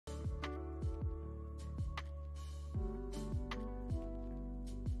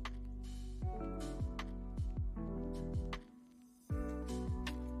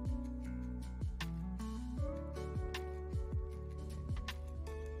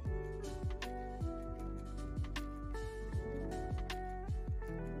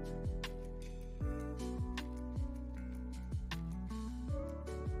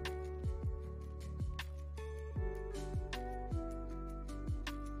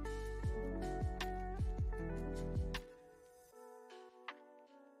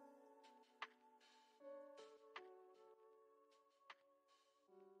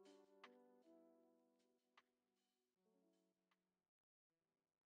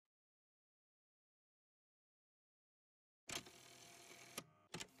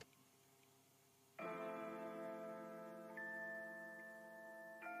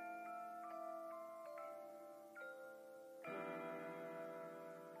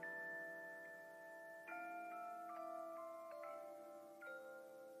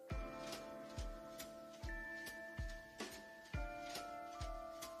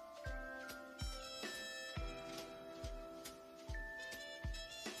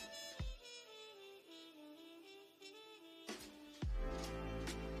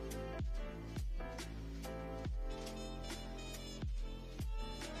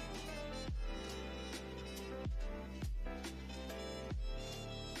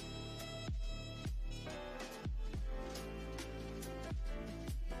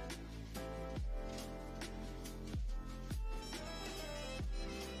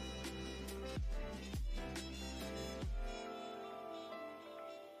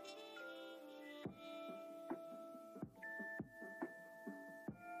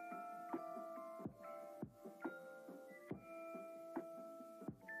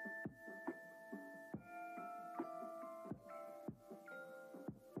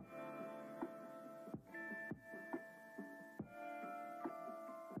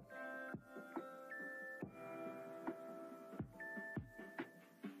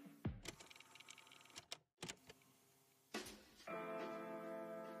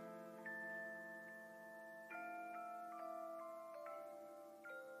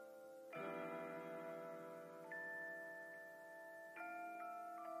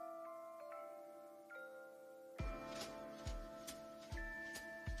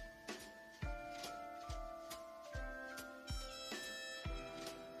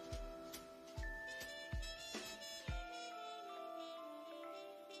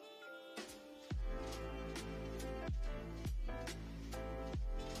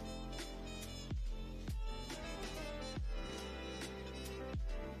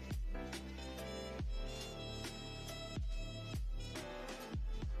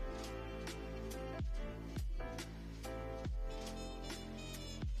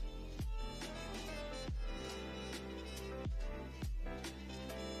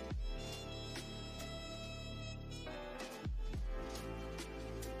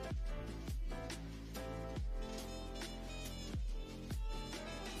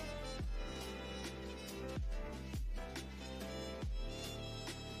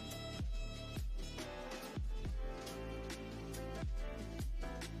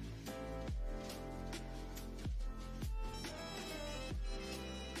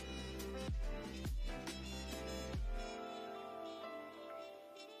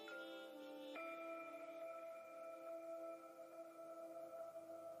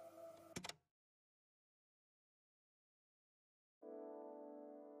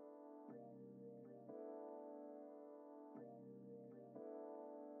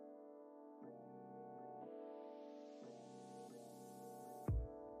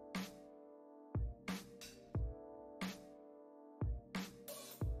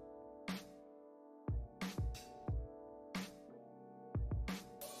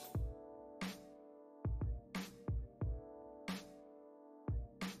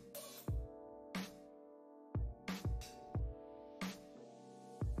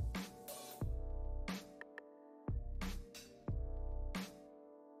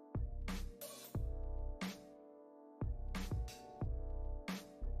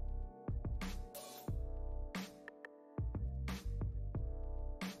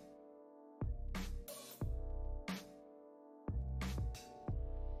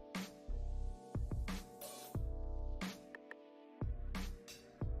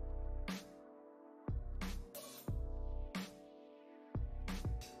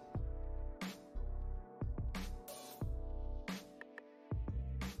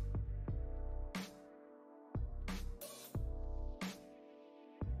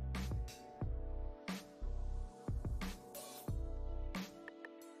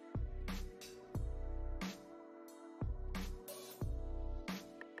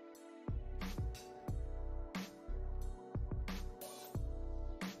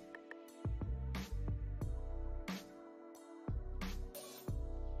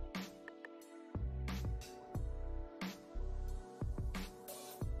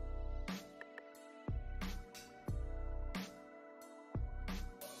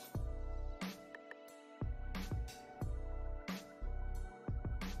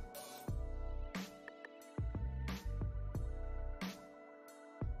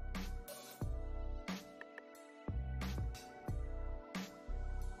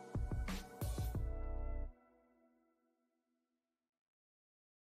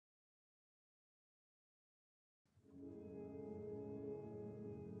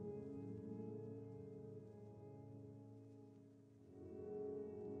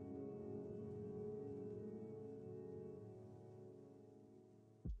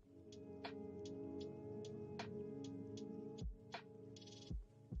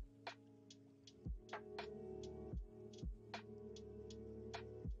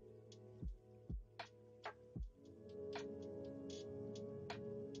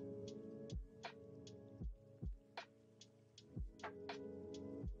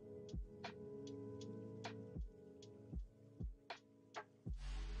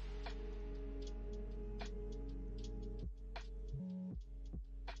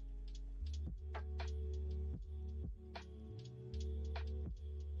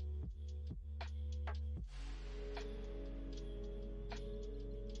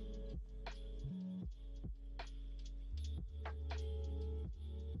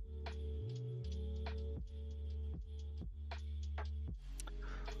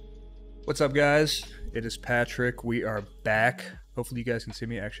What's up, guys? It is Patrick. We are back. Hopefully you guys can see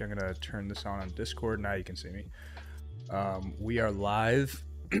me. Actually, I'm going to turn this on Discord. Now you can see me. We are live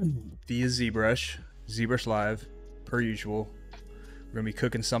via ZBrush. ZBrush live, per usual. We're going to be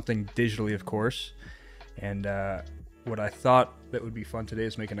cooking something digitally, of course. And what I thought that would be fun today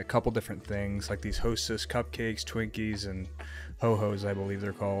is making a couple different things, like these Hostess cupcakes, Twinkies, and Ho-Hos, I believe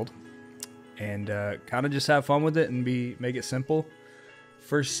they're called. And kind of just have fun with it and make it simple.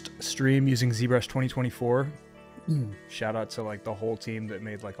 First stream using ZBrush 2024. Shout out to like the whole team that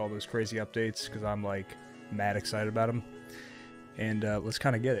made like all those crazy updates, because I'm like mad excited about them. And let's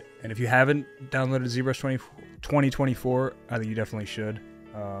kind of get it. And if you haven't downloaded ZBrush 2024, I think you definitely should.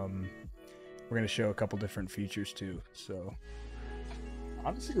 We're gonna show a couple different features too. So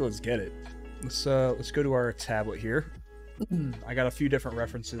honestly, let's get it. Let's go to our tablet here. I got a few different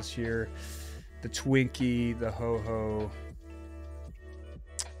references here: the Twinkie, the Ho-Ho.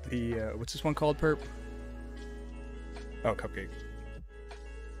 The what's this one called, Perp? Oh, cupcake.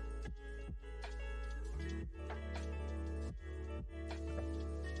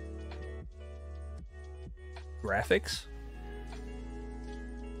 Graphics?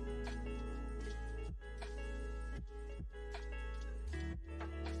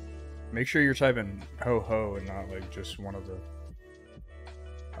 Make sure you're typing ho-ho and not like just one of the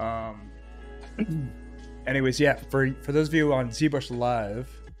anyways, yeah, for those of you on ZBrush Live,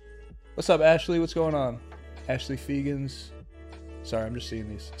 what's up, Ashley? What's going on? Ashley Fegans. Sorry, I'm just seeing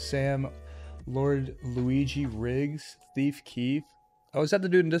these. Sam, Lord Luigi Riggs, Thief Keith. Oh, is that the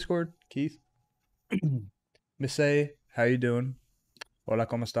dude in Discord? Keith? Miss A, how you doing? Hola,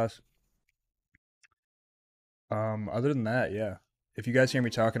 ¿cómo estás? Other than that, yeah. If you guys hear me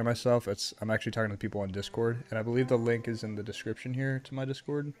talking to myself, I'm actually talking to people on Discord, and I believe the link is in the description here to my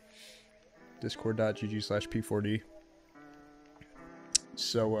Discord. Discord.gg/P4D.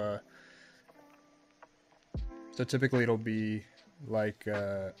 So typically it'll be like,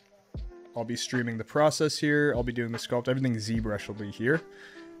 I'll be streaming the process here, I'll be doing the sculpt, everything ZBrush will be here,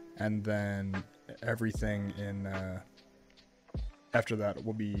 and then everything in, after that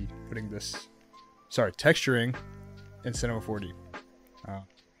we'll be putting this, texturing in Cinema 4D.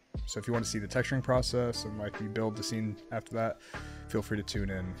 So if you want to see the texturing process and like we build the scene after that, feel free to tune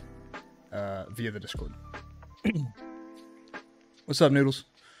in via the Discord. What's up, Noodles?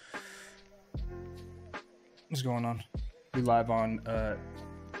 What's going on? We live on the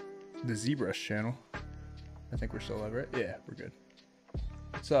ZBrush channel. I think we're still live, right? Yeah, we're good.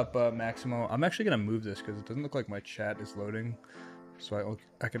 What's up, Maximo? I'm actually gonna move this because it doesn't look like my chat is loading, so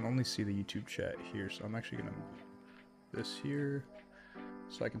I can only see the YouTube chat here. So I'm actually gonna move this here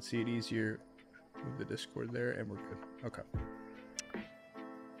so I can see it easier. Move the Discord there, and we're good. Okay.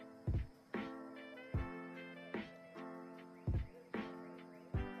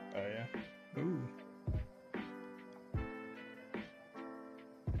 Ooh.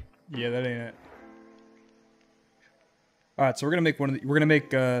 Yeah, that ain't it. All right, so we're gonna make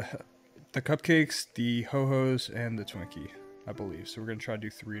the cupcakes, the Ho-Hos, and the Twinkie, I believe. So we're gonna try to do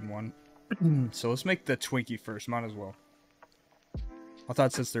 3 in 1. So let's make the Twinkie first. Might as well. I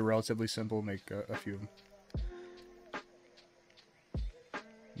thought since they're relatively simple, make a few of them.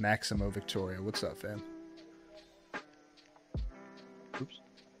 Maximo Victoria, what's up, fam? Oops.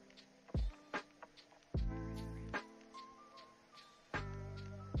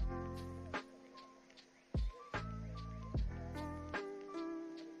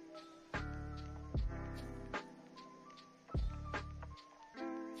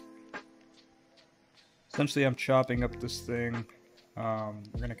 Essentially, I'm chopping up this thing.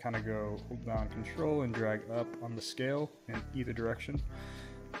 We're gonna kind of go hold down Control and drag up on the scale in either direction.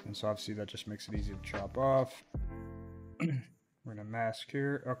 And so obviously that just makes it easy to chop off. We're gonna mask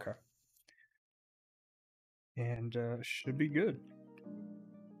here. Okay. And should be good.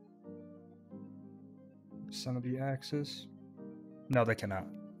 Center the axis. No, they cannot.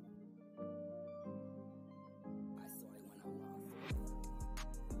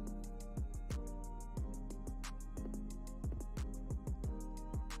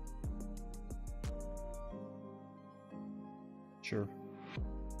 Sure.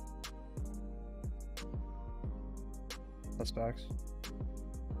 That's facts.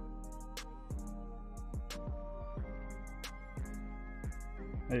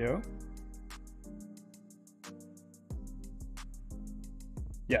 Hey, yo.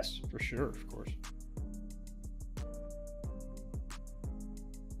 Yes, for sure, of course.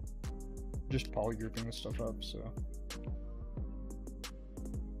 Just polygrouping this stuff up, so.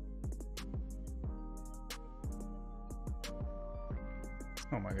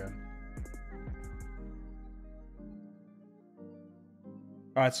 Oh my god.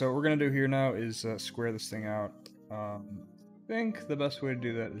 All right, so what we're gonna do here now is square this thing out. I think the best way to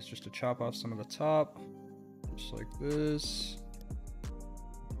do that is just to chop off some of the top, just like this,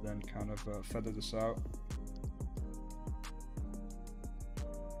 then kind of feather this out.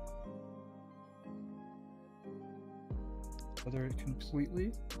 Feather it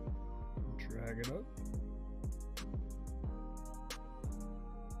completely, drag it up.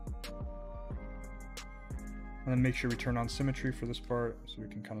 And then make sure we turn on symmetry for this part so we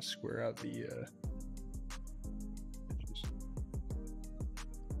can kind of square out the edges.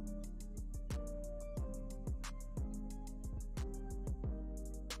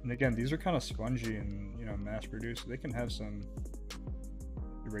 And again, these are kind of spongy and, you know, mass produced. So they can have some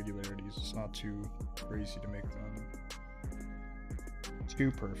irregularities. It's not too crazy to make them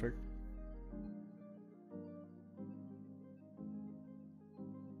too perfect.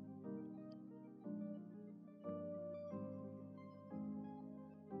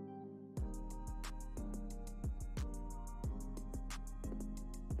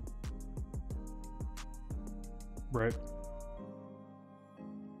 Right.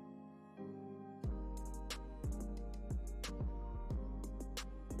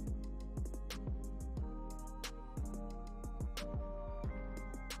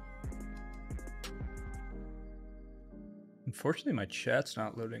 Unfortunately, my chat's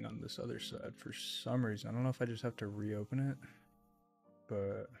not loading on this other side for some reason. I don't know if I just have to reopen it,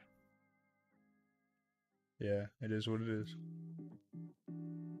 but yeah, it is what it is.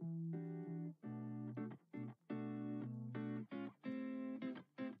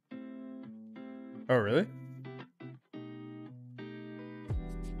 Oh, really?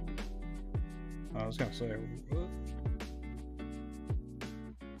 I was gonna say, what?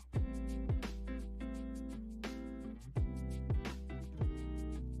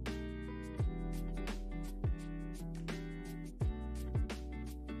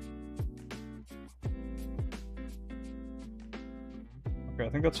 Okay, I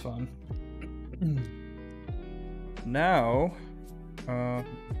think that's fine. Now,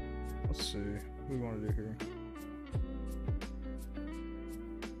 let's see, what do we want to do here?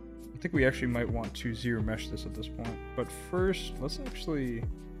 I think we actually might want to zero mesh this at this point, but first, let's actually,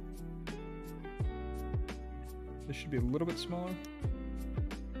 this should be a little bit smaller.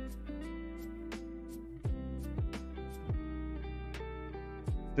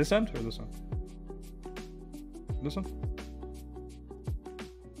 This end or this one? This one?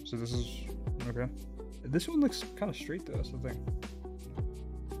 So this is, okay. This one looks kind of straight though, that's the thing.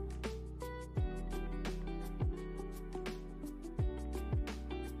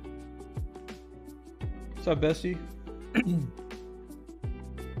 What's up, Bessie? I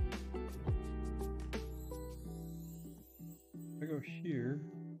go here,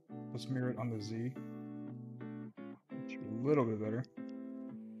 let's mirror it on the Z. Should be a little bit better.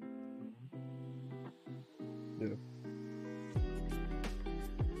 Yeah.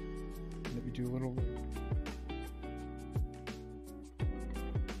 Maybe do a little.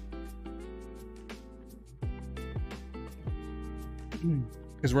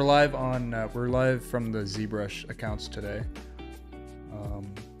 Because we're live on, we're live from the ZBrush accounts today.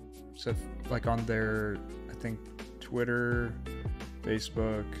 So like on their, I think Twitter,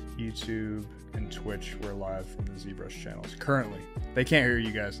 Facebook, YouTube, and Twitch, we're live from the ZBrush channels currently. They can't hear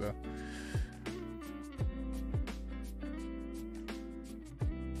you guys though.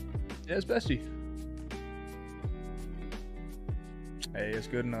 Yeah, it's Bestie. Hey, it's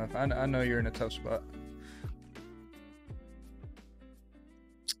good enough. I know you're in a tough spot.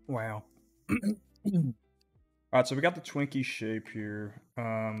 Wow. Alright, so we got the Twinkie shape here.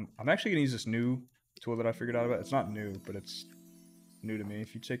 I'm actually gonna use this new tool that I figured out about. It's not new, but it's new to me.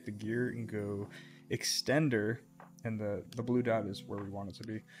 If you take the gear and go extender, and the blue dot is where we want it to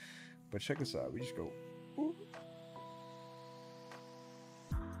be. But check this out. We just go. Ooh.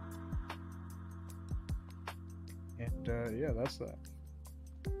 And yeah, that's that.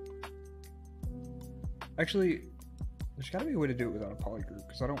 Actually, there's gotta be a way to do it without a polygroup,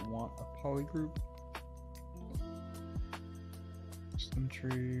 because I don't want a polygroup.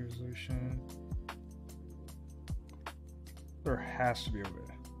 Symmetry, resolution. There has to be a way.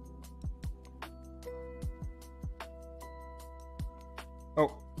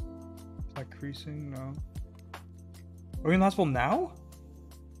 Oh, is that creasing? No. Are we not supposed now?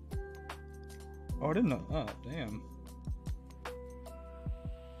 Oh, I didn't know. Oh, damn.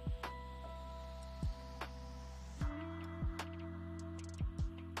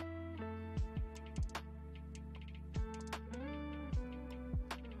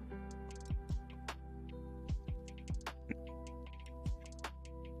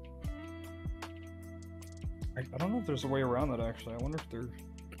 I don't know if there's a way around that actually. I wonder if they're...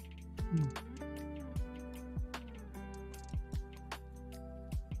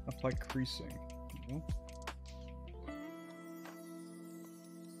 Apply creasing. No?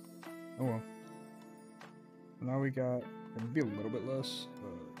 Oh well. Now we got maybe a little bit less,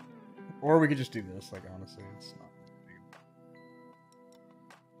 or we could just do this. Like honestly, it's not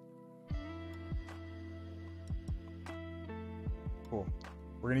big. Cool.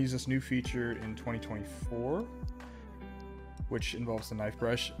 We're gonna use this new feature in 2024, which involves the knife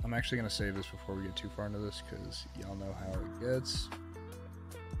brush. I'm actually gonna save this before we get too far into this because y'all know how it gets.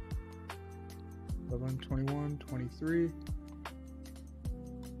 11, 21, 23.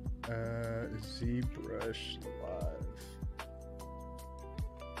 ZBrush live.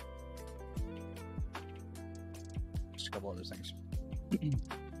 Just a couple other things.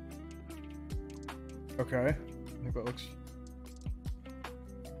 Okay, I think that looks.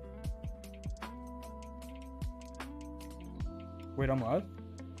 Wait, I'm live?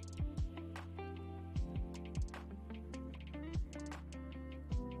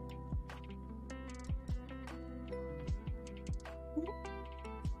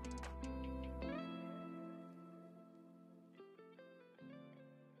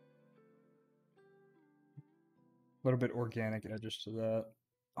 A little bit organic edges to that.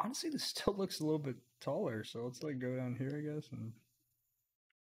 Honestly, this still looks a little bit taller, so let's like go down here, I guess, and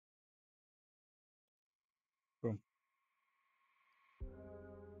boom.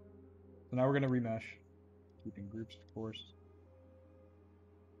 So now we're gonna remesh, keeping groups, of course.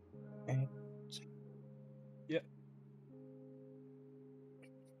 And yep.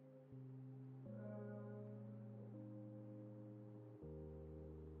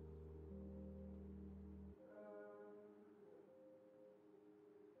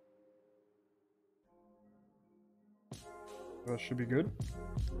 That should be good.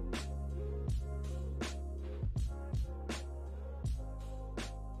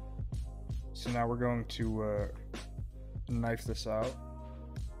 So now we're going to knife this out.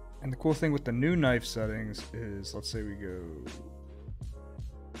 And the cool thing with the new knife settings is, let's say we go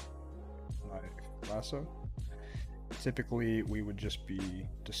knife lasso. Typically, we would just be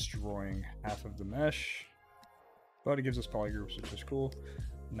destroying half of the mesh, but it gives us polygroups, which is cool.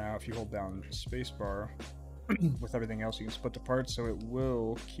 Now, if you hold down spacebar, with everything else, you can split the parts, so it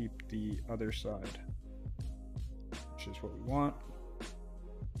will keep the other side, which is what we want.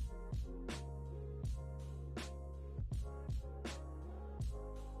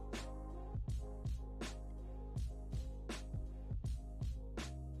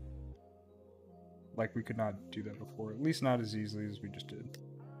 Like we could not do that before, at least not as easily as we just did.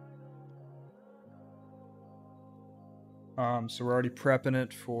 So we're already prepping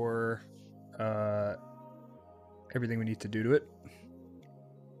it for everything we need to do to it.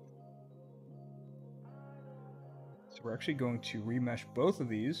 So we're actually going to remesh both of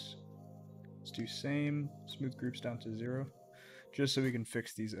these. Let's do same, smooth groups down to 0, just so we can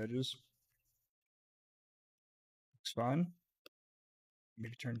fix these edges. Looks fine.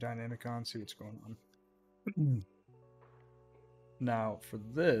 Maybe turn dynamic on, see what's going on. Now for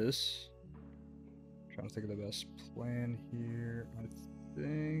this, I'm trying to think of the best plan here. I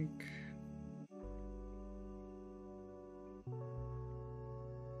think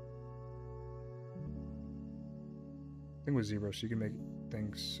with ZBrush, you can make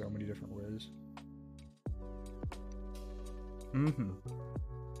things so many different ways.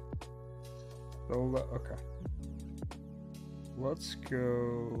 So, okay. Let's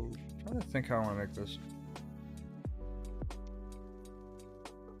go. I'm trying to think how I want to make this.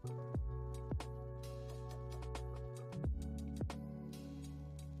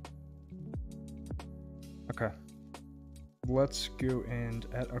 Okay. Let's go and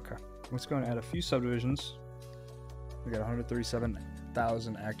add. Okay. Let's go and add a few subdivisions. We got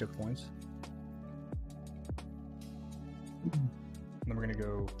 137,000 active points. And then we're gonna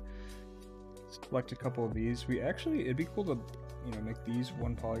go select a couple of these. It'd be cool to, make these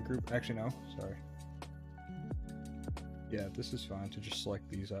one poly group. Actually, no, sorry. Yeah, this is fine to just select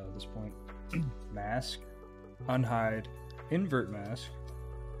these out at this point. Mask, unhide, invert mask.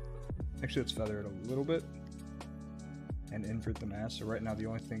 Actually, let's feather it a little bit and invert the mask. So right now, the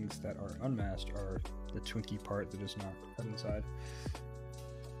only things that are unmasked are the Twinkie part that is not cut inside.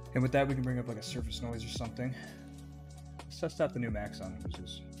 And with that, we can bring up like a surface noise or something. Let's test out the new Maxon, which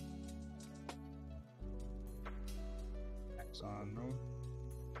is Maxon.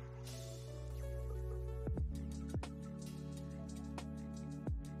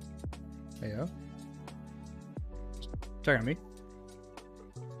 Hey, yo. Talking to me?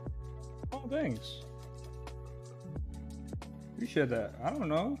 Oh, thanks. Appreciate that. I don't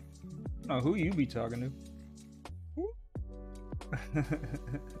know who you be talking to.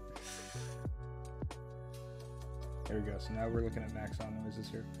 There we go. So now we're looking at Maxon noises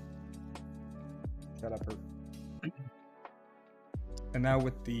here. Shut up, perp. And now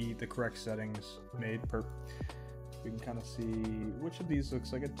with the correct settings made, perp, we can kind of see which of these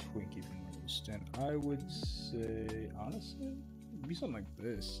looks like a Twinkie the most. And I would say, honestly, maybe something like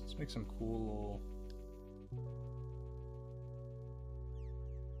this. Let's make some cool little...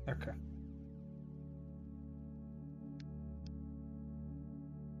 Okay.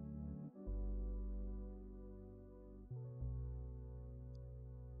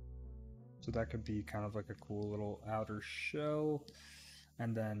 So that could be kind of like a cool little outer shell.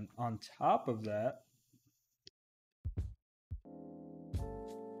 And then on top of that,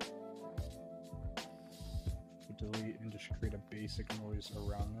 delete and just create a basic noise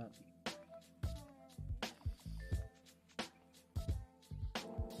around that.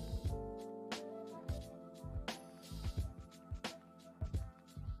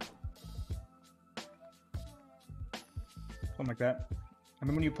 Something like that. And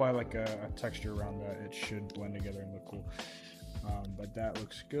then when you apply like a texture around that, it should blend together and look cool. But that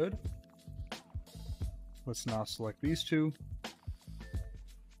looks good. Let's now select these two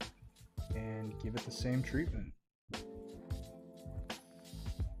and give it the same treatment.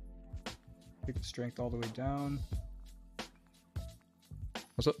 Take the strength all the way down.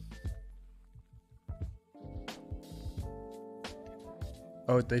 What's up?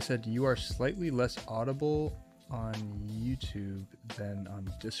 Oh, they said you are slightly less audible on YouTube than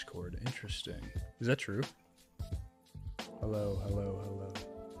on Discord. Interesting. Is that true? Hello, hello, hello.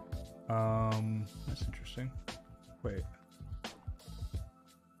 That's interesting. Wait.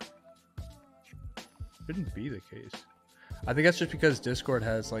 Shouldn't be the case. I think that's just because Discord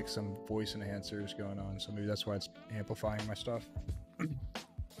has like some voice enhancers going on, so maybe that's why it's amplifying my stuff.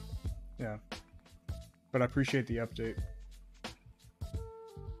 Yeah. But I appreciate the update.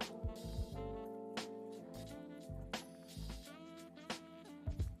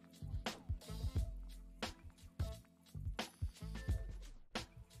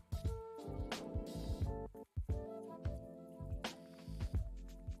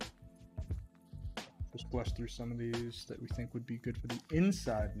 Just blush through some of these that we think would be good for the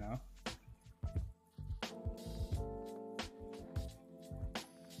inside now.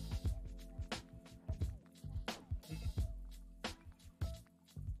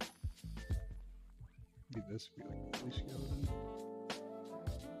 Maybe this would be like a fully skeleton.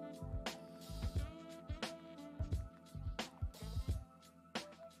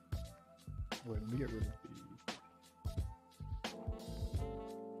 Wait, let me get rid of the...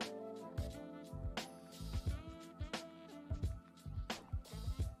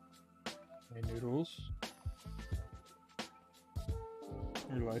 Hey, Noodles.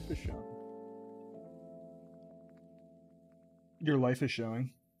 Your life is showing. Your life is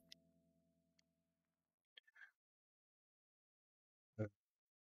showing.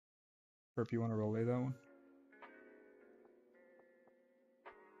 Perp, you want to relay that one?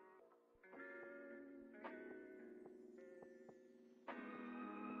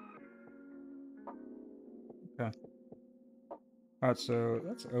 Okay. Alright, so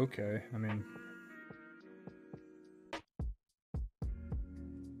that's okay. I mean...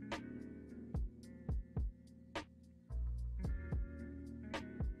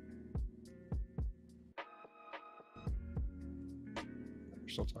 We're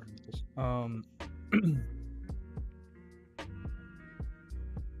still talking about this.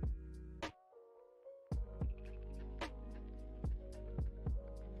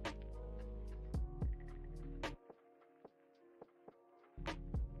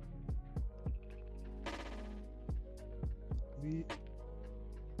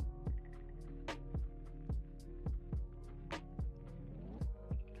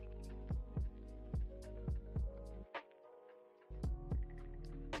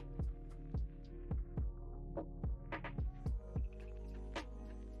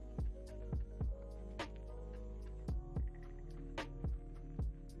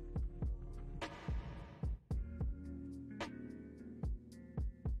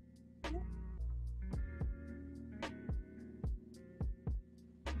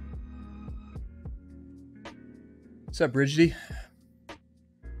 What's up, Bridgety?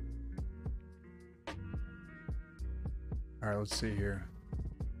 Alright, let's see here.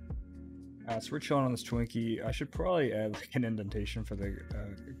 So we're chilling on this Twinkie. I should probably add like an indentation for the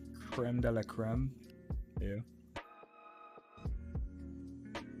creme de la creme. Yeah.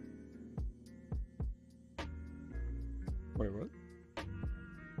 Wait, what?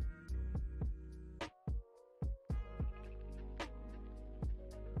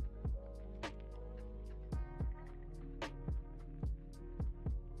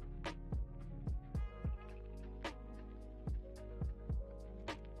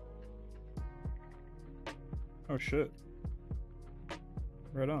 Oh shit.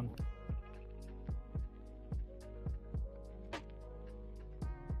 Right on.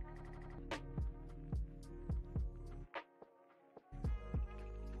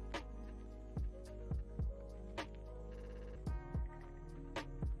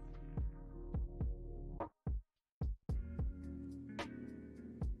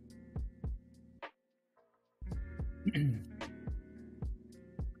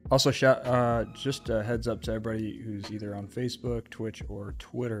 Also, just a heads up to everybody who's either on Facebook, Twitch, or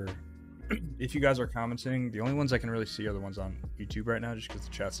Twitter. If you guys are commenting, the only ones I can really see are the ones on YouTube right now, just because the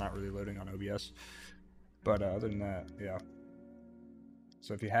chat's not really loading on OBS. But other than that, yeah.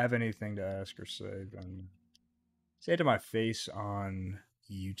 So if you have anything to ask or say, then say it to my face on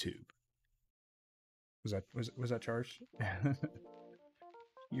YouTube. Was that charged?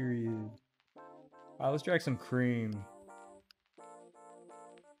 Period. Let's drag some cream.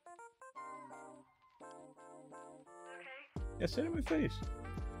 Yeah, say it in my face.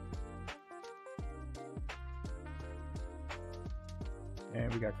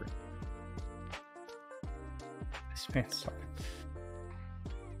 And we got cream. This man's talking.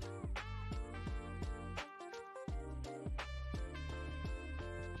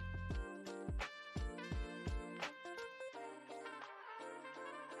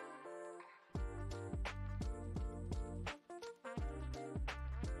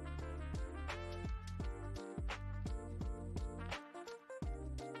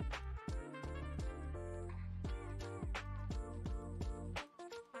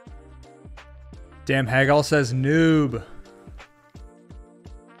 Damn, Hagal says noob.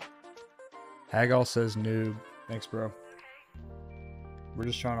 Hagal says noob. Thanks, bro. We're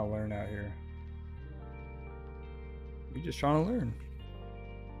just trying to learn out here. We're just trying to learn.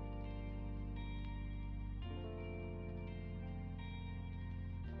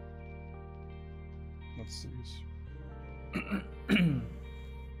 Let's see this.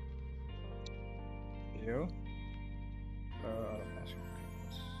 Yo.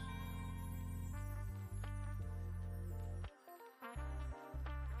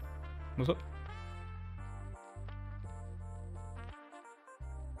 What's up?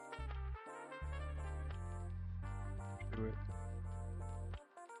 Do it.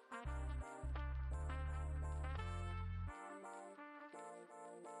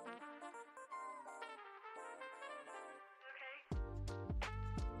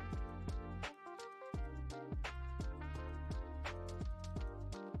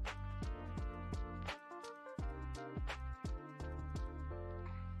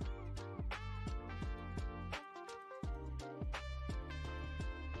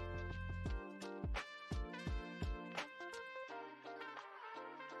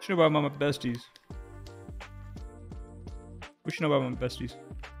 What you know about my besties? What you know about my besties?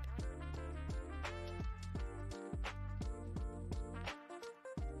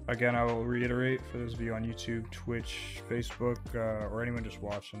 Again, I will reiterate for those of you on YouTube, Twitch, Facebook, or anyone just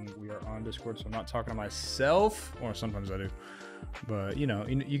watching, we are on Discord, so I'm not talking to myself, or sometimes I do, but you know,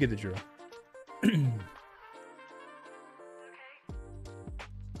 you get the drill.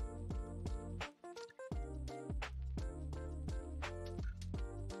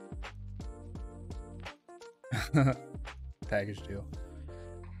 Package deal.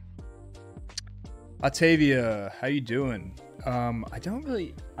 Octavia, how you doing?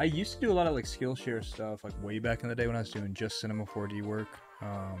 I used to do a lot of like Skillshare stuff like way back in the day when I was doing just Cinema 4D work.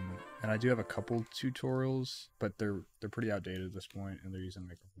 And I do have a couple tutorials, but they're pretty outdated at this point, and they're using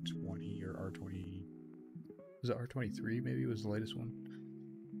like 20 or R20. Was it R23? Maybe it was the latest one.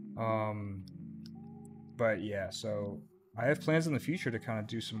 But yeah, so I have plans in the future to kind of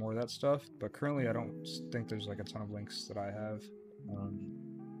do some more of that stuff, but currently I don't think there's like a ton of links that I have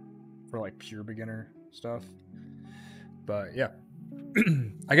for like pure beginner stuff. But yeah,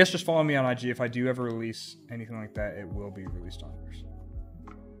 I guess just follow me on IG. If I do ever release anything like that, it will be released on yours.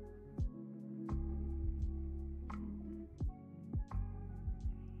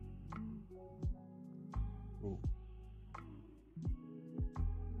 Ooh.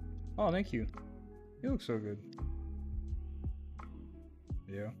 Oh, thank you. You look so good.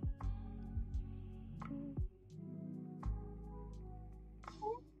 Yeah.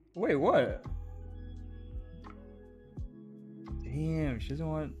 Wait, what? Damn, she doesn't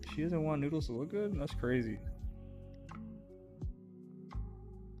want noodles to look good? That's crazy.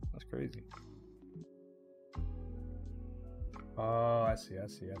 That's crazy. Oh, I see.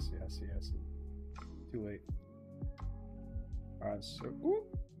 Too late. Alright, so ooh.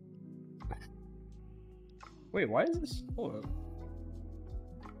 Wait, why is this? Hold up.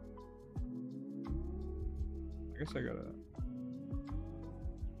 I guess I gotta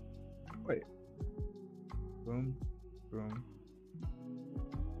wait. Boom, boom.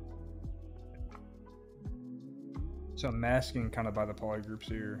 So I'm masking kind of by the polygroups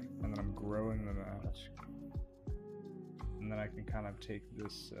here, and then I'm growing the mask. And then I can kind of take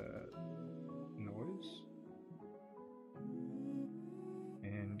this noise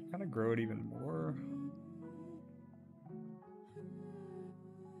and kind of grow it even more.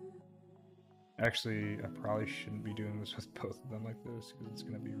 Actually, I probably shouldn't be doing this with both of them like this because it's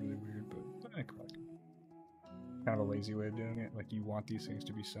going to be really weird, but come on. Kind of a lazy way of doing it. Like, you want these things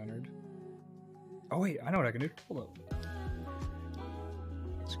to be centered. Oh wait, I know what I can do. Hold up.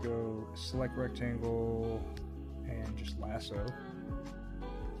 Let's go select rectangle and just lasso.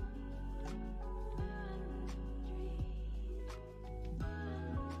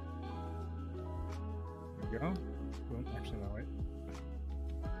 There we go. Boom. Actually, no, wait.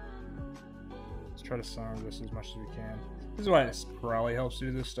 Let's try to center this as much as we can. This is why it probably helps to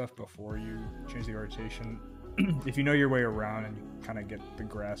do this stuff before you change the orientation. If you know your way around and you kind of get the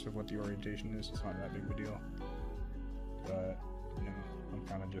grasp of what the orientation is, it's not that big of a deal. But, you know, I'm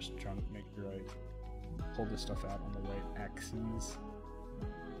kind of just trying to make sure I pull this stuff out on the right axes.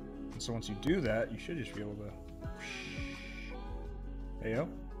 And so once you do that, you should just be able to... Hey, yo.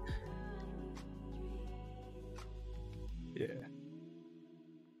 Yeah.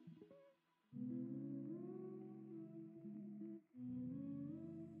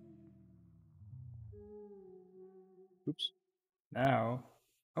 Oops. Now,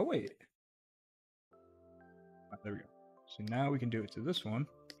 oh wait. Oh, there we go. So now we can do it to this one.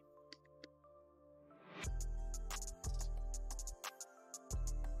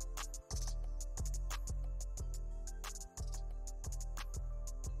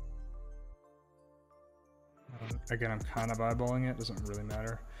 Again, I'm kind of eyeballing it. Doesn't really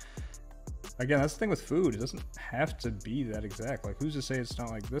matter. Again, that's the thing with food. It doesn't have to be that exact. Like, who's to say it's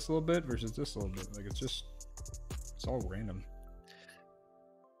not like this a little bit versus this a little bit? Like, it's all random.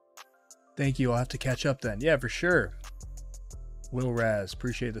 Thank you. I'll have to catch up then. Yeah, for sure. Will Raz,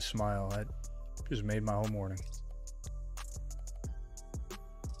 appreciate the smile. That just made my whole morning.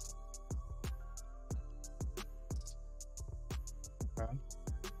 Okay.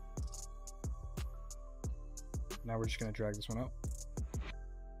 Now we're just going to drag this one up.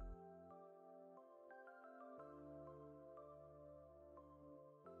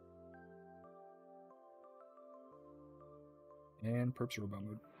 And perps robot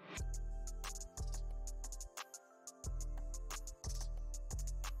mode.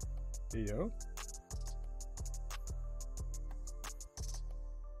 There you go.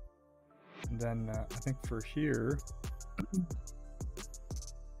 And then I think for here,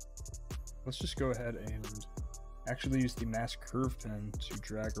 let's just go ahead and actually use the mask curve pen to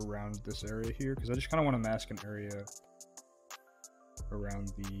drag around this area here, because I just kind of want to mask an area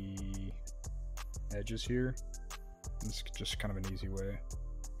around the edges here. And it's just kind of an easy way.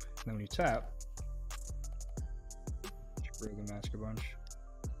 And then when you tap, just grow the mask a bunch.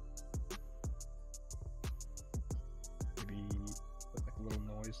 Maybe put like a little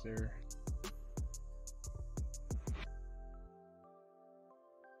noise there.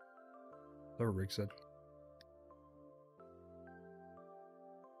 That's what Rick said.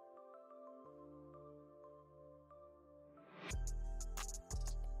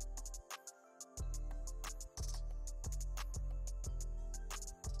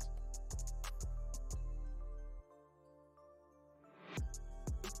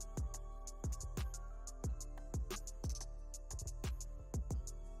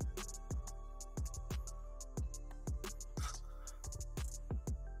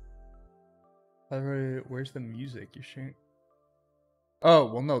 Where's the music you're sharing? Oh,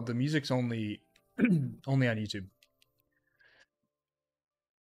 well, no, the music's only only on YouTube.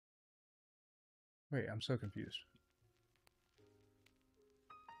 Wait, I'm so confused.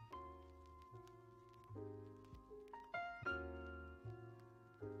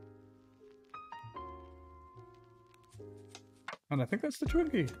 And I think that's the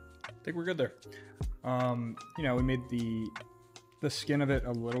Twinkie. I think we're good there. You know, we made the skin of it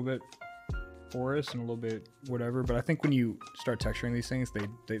a little bit porous and a little bit whatever, but I think when you start texturing these things,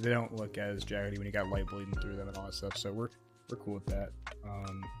 they don't look as jaggedy when you got light bleeding through them and all that stuff. So we're cool with that.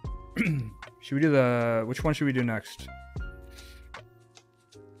 Should we do which one should we do next?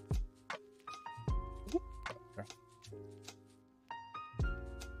 Okay.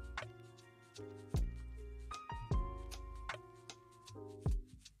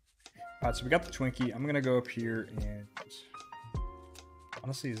 Alright, so we got the Twinkie. I'm gonna go up here and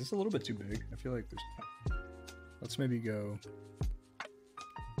honestly, is this a little bit too big? I feel like there's... Let's maybe go...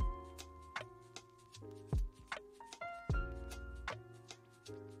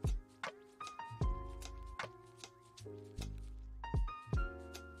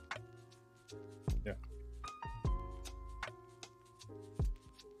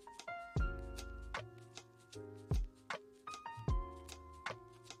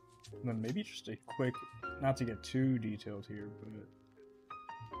 And then maybe just a quick, not to get too detailed here, but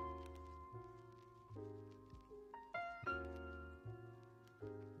a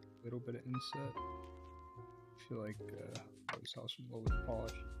little bit of inset. I feel like this house was a little bit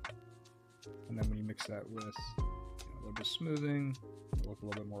polished. And then when you mix that with a little bit of smoothing, it'll look a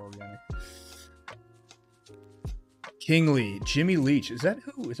little bit more organic. Kingly, Jimmy Leach. Is that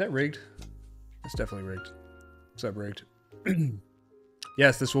who? Is that rigged? That's definitely rigged. What's up, rigged?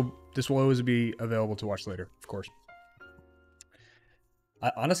 Yes, this will always be available to watch later, of course.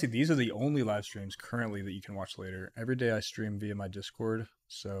 Honestly, these are the only live streams currently that you can watch later. Every day I stream via my Discord,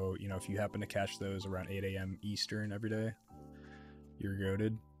 so you know if you happen to catch those around 8 a.m. Eastern every day, you're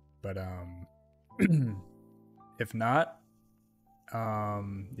goated. But if not,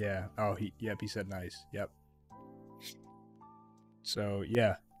 yeah. Oh, he said nice. Yep. So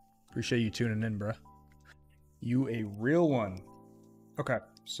yeah, appreciate you tuning in, bruh. You a real one. Okay,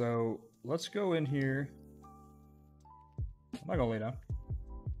 so let's go in here. I'm not gonna lay down.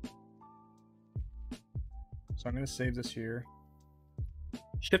 So I'm gonna save this here.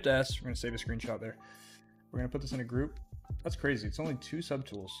 Shift S, we're gonna save a screenshot there. We're gonna put this in a group. That's crazy, it's only 2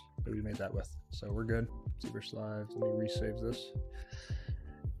 subtools that we made that with. So we're good. ZBrush Live, let me resave this.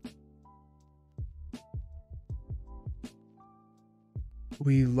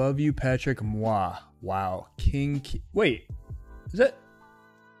 We love you, Patrick Moi. Wow, wait, is that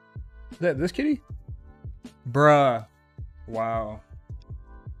this kitty? Bruh, wow.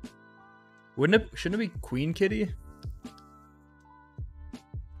 Shouldn't it be Queen Kitty?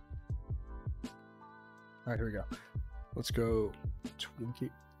 Alright, here we go. Let's go Twinkie.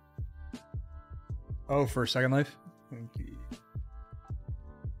 Oh, for Second Life? Twinkie.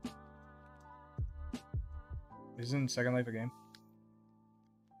 Isn't Second Life a game?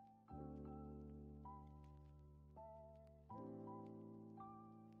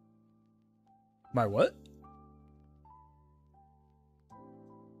 My what?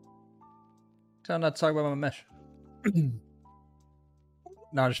 Tell not to talk about my mesh.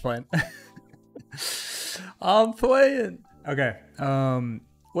 No, I'm just playing. I'm playing. Okay.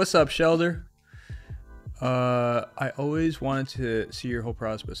 What's up, Shelder? I always wanted to see your whole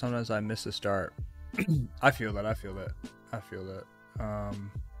process, but sometimes I miss the start. I feel that.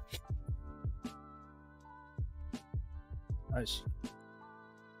 Nice.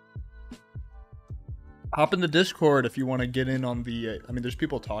 Hop in the Discord if you want to get in on the. I mean, there's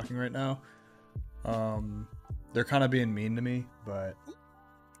people talking right now. They're kind of being mean to me, but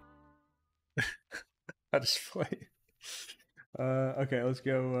I just play. Okay, let's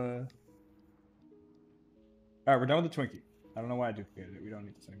go. All right, we're done with the Twinkie. I don't know why I duplicated it. We don't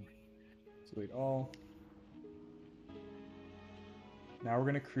need this anymore. Delete all. Now we're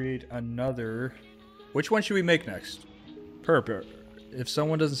gonna create another. Which one should we make next? Perp. If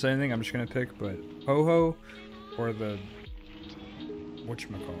someone doesn't say anything, I'm just gonna pick. But Ho-Ho or the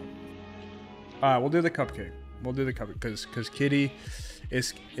whatchamacallit. We'll do the cupcake. We'll do the cupcake because Kitty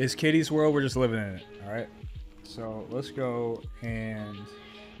is Kitty's world. We're just living in it. All right. So let's go and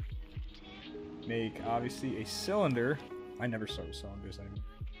make obviously a cylinder. I never start with cylinders anymore,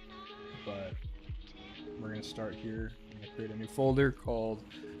 but we're gonna start here. I'm gonna create a new folder called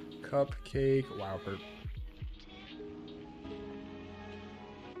Cupcake. Wow, perp.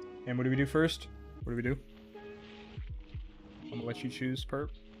 And what do we do first? What do we do? I'm gonna let you choose, perp.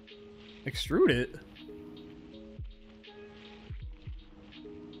 Extrude it?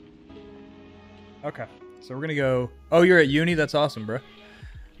 Okay, so we're gonna go. Oh, you're at uni? That's awesome, bro.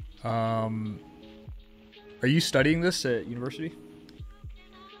 Are you studying this at university?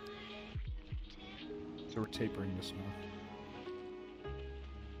 So we're tapering this now.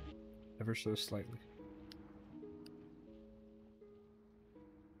 Ever so slightly.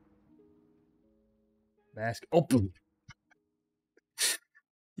 Mask. Oh,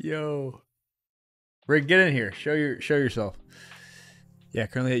 yo, Rick, get in here. Show yourself. Yeah,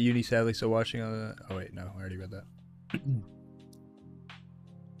 currently at uni, sadly. So watching on the. Oh wait, no, I already read that.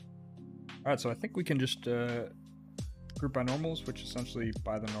 All right, so I think we can just group by normals, which essentially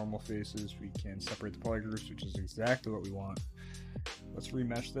by the normal faces we can separate the polygroups, which is exactly what we want. Let's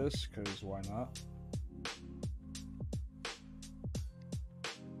remesh this because why not?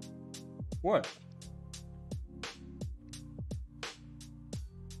 What?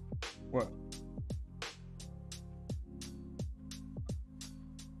 What?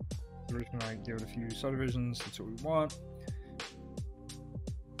 We're just gonna give it a few subdivisions. That's what we want.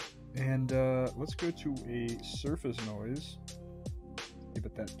 And let's go to a surface noise. Give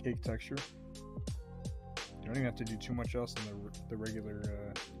it that cake texture. You don't even have to do too much else than the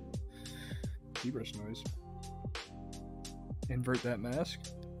regular ZBrush noise. Invert that mask.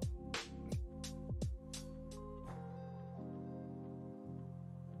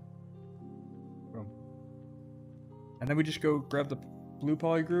 And then we just go grab the blue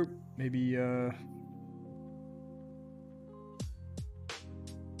poly group, maybe drag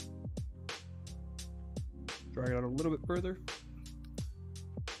it out a little bit further.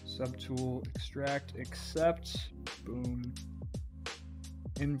 Subtool, extract, accept, boom.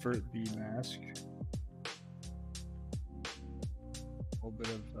 Invert the mask. A little bit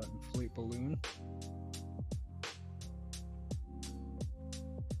of inflate balloon.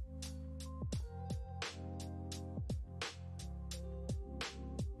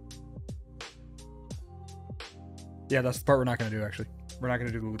 Yeah, that's the part we're not going to do, actually. We're not going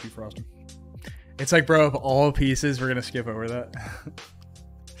to do the loopy frosting. It's like, bro, of all pieces, we're going to skip over that.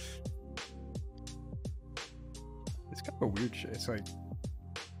 It's kind of a weird shit. It's like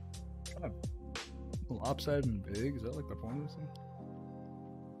kind of lopsided and big. Is that like the point of this thing?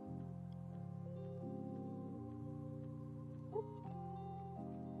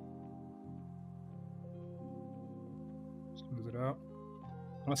 Smooth it out.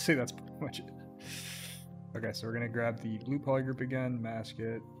 Let's say that's pretty much it. Okay, so we're gonna grab the blue poly group again, mask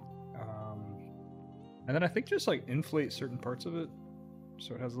it, and then I think just like inflate certain parts of it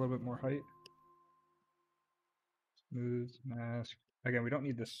so it has a little bit more height. Smooth, mask. Again, we don't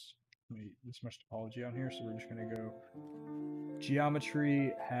need this much topology on here, so we're just gonna go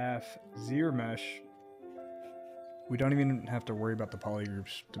geometry, half, ZBrush. We don't even have to worry about the poly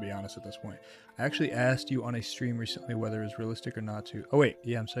groups, to be honest, at this point. I actually asked you on a stream recently whether it's realistic or not to... Oh wait,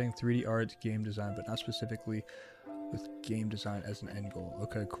 yeah, I'm saying 3D art, game design, but not specifically with game design as an end goal.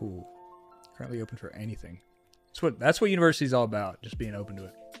 Okay, cool. Currently open for anything. That's what university is all about, just being open to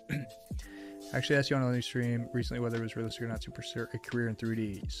it. I actually asked you on a stream recently whether it was realistic or not to pursue a career in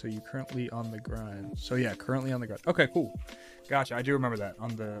 3D. So you currently on the grind. So yeah, currently on the grind. Okay, cool. Gotcha, I do remember that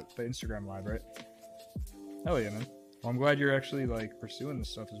on the Instagram live, right? Hell yeah, man. Well, I'm glad you're actually like pursuing this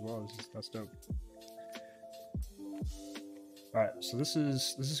stuff as well. That's dope. All right, so this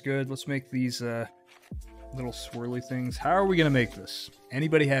is good. Let's make these little swirly things. How are we gonna make this?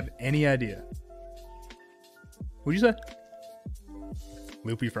 Anybody have any idea? What'd you say?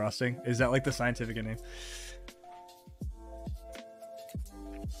 Loopy frosting? Is that like the scientific name?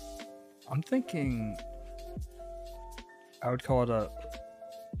 I'm thinking I would call it a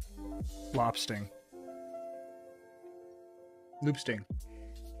lopsting. Loop sting.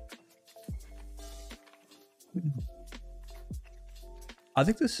 I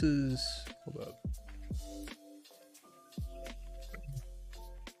think this is... Hold up.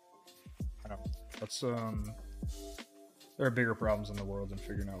 I don't know. Let's, there are bigger problems in the world than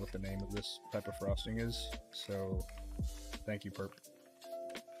figuring out what the name of this type of frosting is. So, thank you, Perp.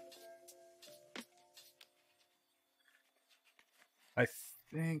 I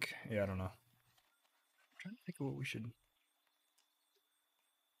think... Yeah, I don't know. I'm trying to think of what we should...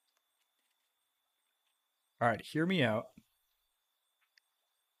 All right, hear me out.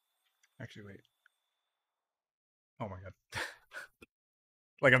 Actually, wait. Oh my god.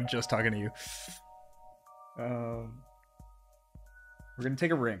 Like I'm just talking to you. We're gonna take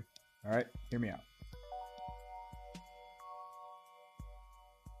a ring. All right, hear me out.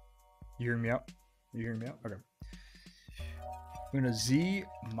 You hearing me out? You hearing me out? Okay. We're gonna Z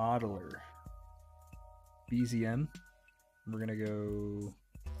modeler. BZM. We're gonna go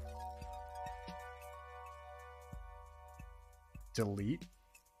delete.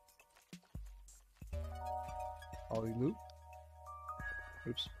 Poly loop.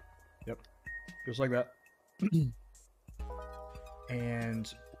 Oops. Yep. Just like that.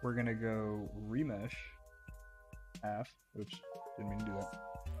 And we're gonna go remesh half. Oops. Didn't mean to do that.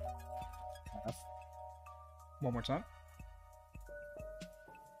 Half. One more time.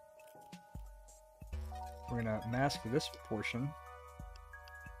 We're gonna mask this portion.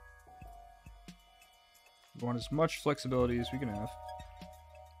 We want as much flexibility as we can have.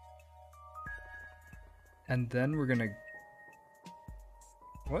 And then we're gonna...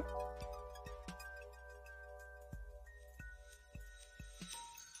 What?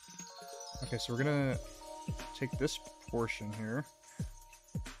 Okay, so we're gonna take this portion here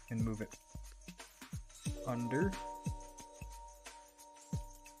and move it under.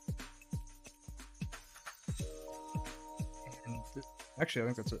 And actually, I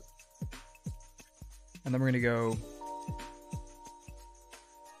think that's it. And then we're gonna go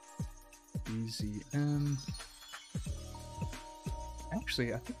BZM.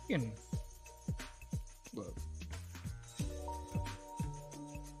 Actually, I think we can look.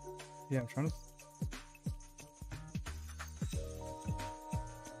 Yeah, I'm trying to.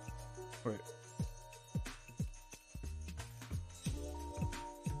 Wait.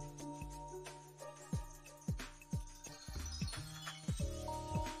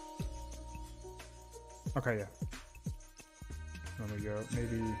 Okay, yeah. There we go.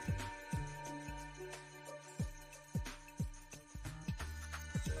 Maybe.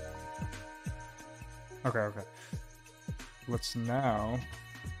 Okay, okay. Let's now.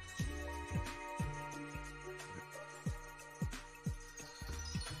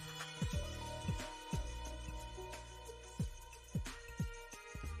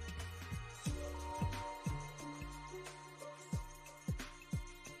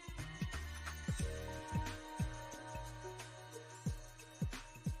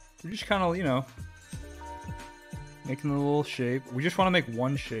 We're just kind of, you know, making a little shape. We just want to make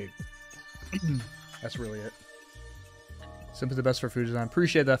one shape. That's really it. Simply the best for food design.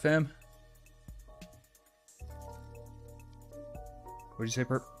 Appreciate that, fam. What'd you say,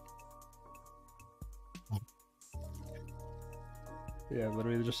 Perp? Yeah,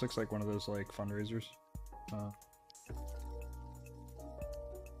 literally it just looks like one of those, like, fundraisers.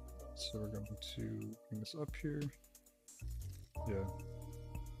 So we're going to bring this up here. Yeah.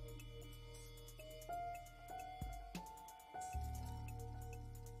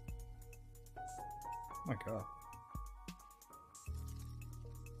 Oh my god.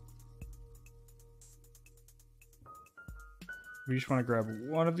 We just want to grab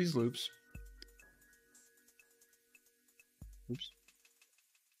one of these loops. Oops.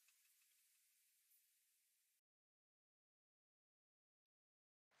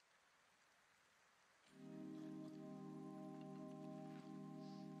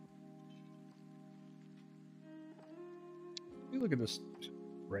 You look at this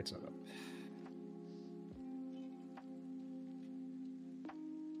right side up.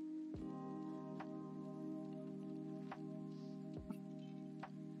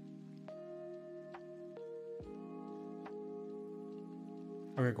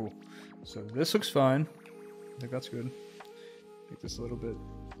 Okay, cool. So this looks fine. I think that's good. Make this a little bit,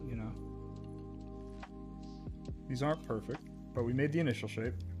 you know. These aren't perfect, but we made the initial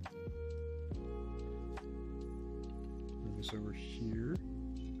shape. Move this over here.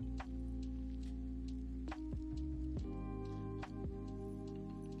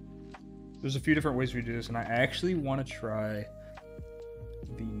 There's a few different ways we do this, and I actually want to try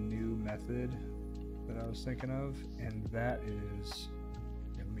the new method that I was thinking of, and that is,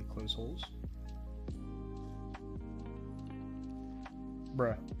 yeah, let me close holes.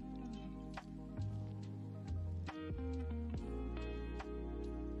 Bruh.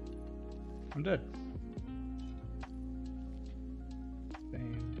 I'm dead.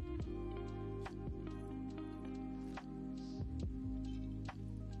 Bam.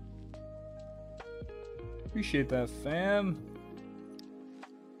 Appreciate that, fam.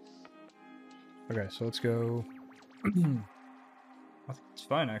 Okay, so let's go. I think it's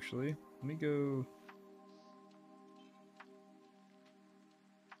fine, actually. Let me go.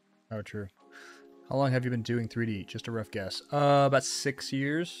 Oh, true. How long have you been doing 3D? Just a rough guess. About 6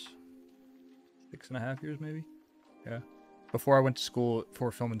 years. 6.5 years, maybe. Yeah. Before I went to school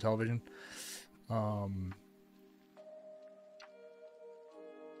for film and television.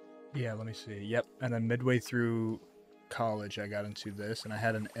 Yeah, let me see. Yep. And then midway through college, I got into this, and I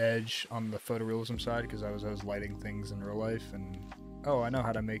had an edge on the photorealism side because I was lighting things in real life, and oh, I know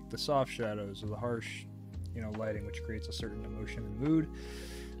how to make the soft shadows or the harsh, you know, lighting, which creates a certain emotion and mood.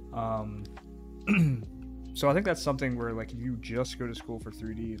 So I think that's something where, like, if you just go to school for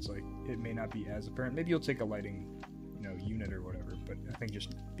 3D, it's like it may not be as apparent. Maybe you'll take a lighting, you know, unit or whatever, but I think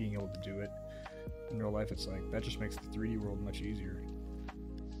just being able to do it in real life, it's like that just makes the 3D world much easier.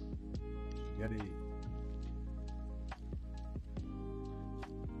 Yeti.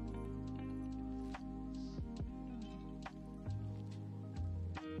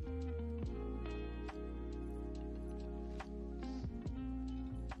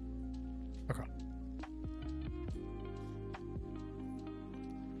 Okay.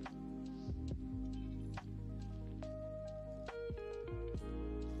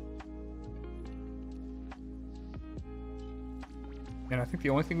 And I think the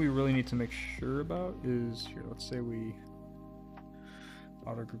only thing we really need to make sure about is, here, let's say we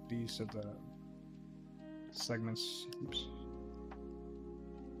auto group these so the segments, oops,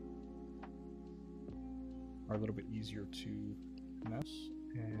 are a little bit easier to mess.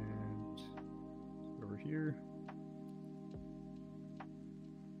 And over here.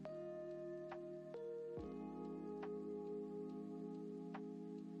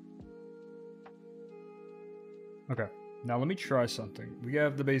 Okay. Now let me try something. We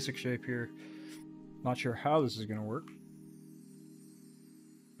have the basic shape here. Not sure how this is going to work.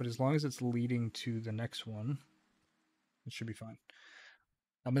 But as long as it's leading to the next one, it should be fine.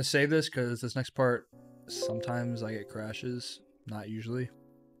 I'm going to save this because this next part, sometimes I get crashes. Not usually.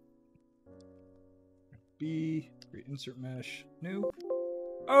 B. Create insert mesh. New.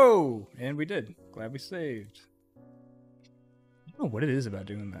 Oh, and we did. Glad we saved. I don't know what it is about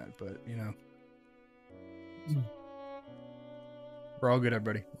doing that, but you know. We're all good,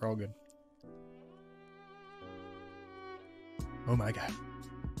 everybody. We're all good. Oh my god.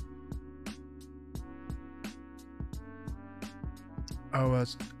 Oh,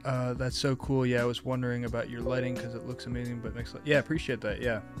 that's so cool. Yeah, I was wondering about your lighting because it looks amazing, but makes yeah, appreciate that.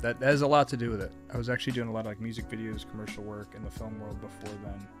 Yeah, that has a lot to do with it. I was actually doing a lot of like music videos, commercial work in the film world before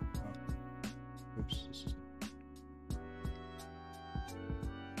then. Oops. This is...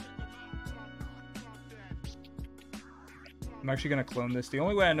 I'm actually gonna clone this. The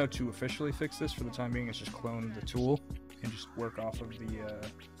only way I know to officially fix this for the time being is just clone the tool and just work off of the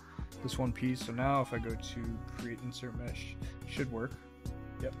this one piece. So now if I go to create insert mesh, it should work.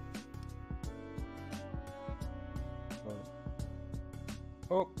 Yep.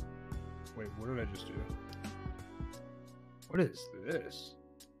 Oh, wait, what did I just do? What is this?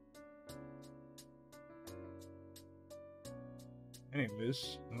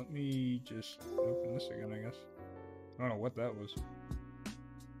 Anyways, let me just open this again, I guess. I don't know what that was.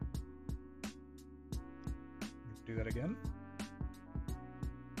 Do that again.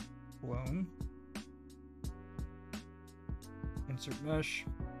 Clone. Insert mesh.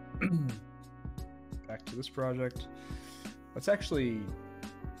 Back to this project. Let's actually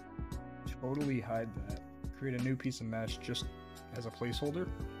totally hide that. Create a new piece of mesh just as a placeholder.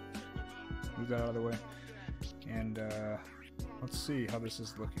 Move that out of the way. And let's see how this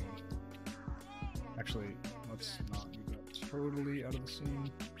is looking. Actually, let's not move that totally out of the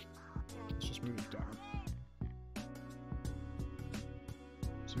scene. Let's just move it down.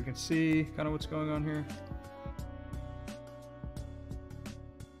 So we can see kind of what's going on here.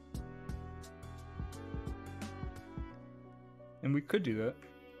 And we could do that.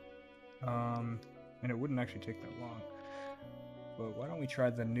 And it wouldn't actually take that long. But why don't we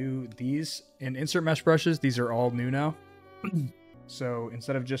try the new, these in insert mesh brushes, these are all new now. So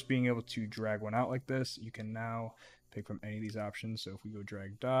instead of just being able to drag one out like this, you can now pick from any of these options. So if we go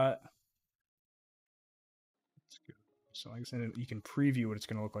drag dot, let's go. So like I said, you can preview what it's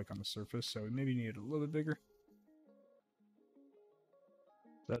going to look like on the surface. So we maybe need it a little bit bigger.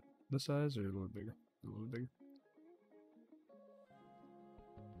 Is that the size or a little bit bigger? A little bit bigger.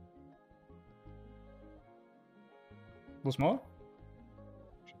 A little smaller?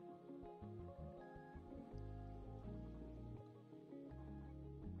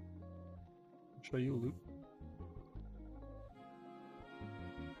 Show you a loop.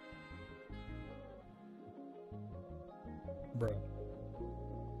 Bro.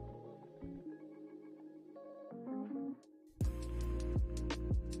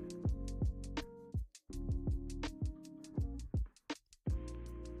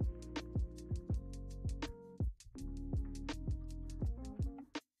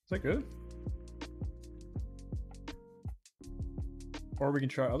 Is that good? Or we can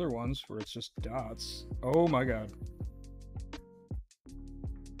try other ones where it's just dots. Oh my god.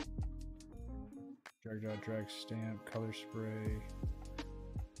 Drag, dot, drag, stamp, color spray.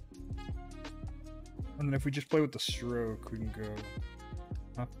 And then if we just play with the stroke, we can go...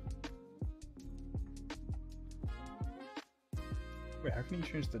 Huh? Wait, how can you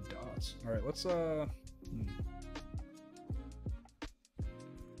change the dots? Alright, let's, Matter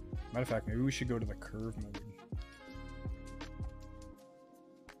of fact, maybe we should go to the curve mode.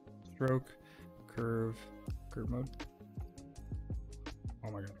 Stroke, curve mode.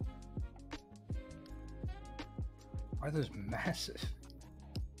 Oh my god. Why are those massive?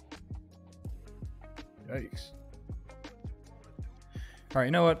 Yikes. Alright,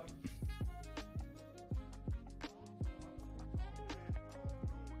 you know what?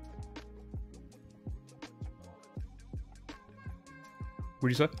 What do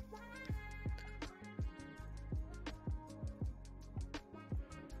you say?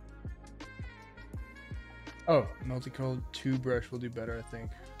 Oh, multicolored 2 brush will do better, I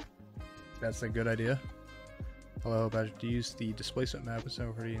think. That's a good idea. Hello, Patrick. Do you use the displacement map with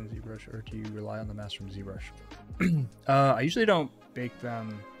Sophody and ZBrush, or do you rely on the mask from ZBrush? I usually don't bake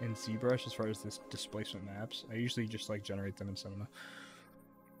them in ZBrush as far as this displacement maps. I usually just like generate them in Cinema.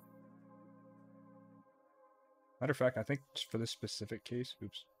 Matter of fact, I think just for this specific case,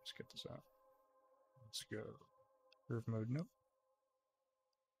 oops, let's get this out. Let's go curve mode. Nope.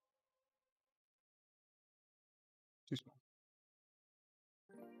 Too small.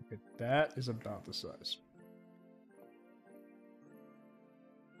 Okay, that is about the size.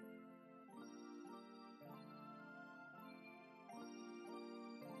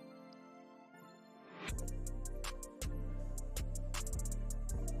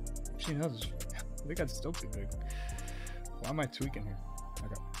 Actually, no, I think that's still too big. Why am I tweaking here?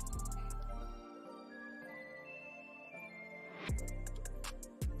 Okay.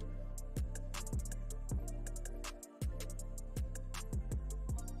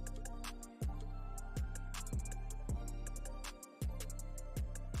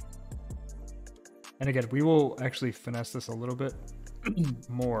 And again, we will actually finesse this a little bit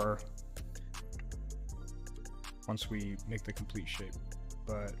more once we make the complete shape,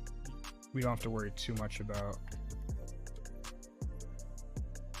 but we don't have to worry too much about,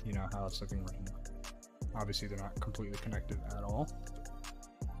 you know, how it's looking right now. Obviously, they're not completely connected at all.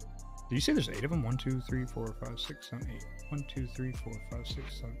 Did you say there's 8 of them? 1, 2, 3, 4, 5, 6, 7, 8. 1, 2, 3, 4, 5,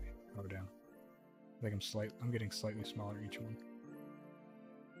 6, 7, 8. Oh, damn. I think I'm getting slightly smaller each one.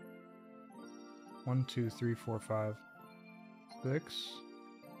 1, 2, 3, 4, 5, 6,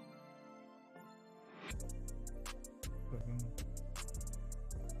 7.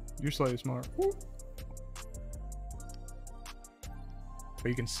 You're slightly smaller. Woo. But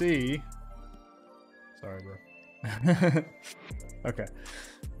you can see. Sorry, bro. Okay,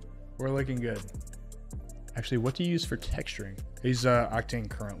 we're looking good. Actually, what do you use for texturing? I use Octane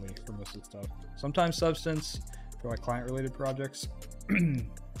currently for most of the stuff. Sometimes Substance for like client-related projects.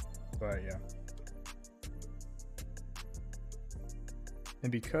 But yeah.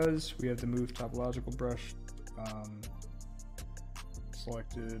 And because we have the move topological brush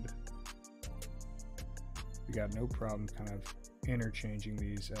selected, we got no problem kind of interchanging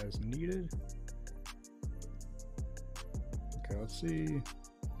these as needed. Okay, let's see.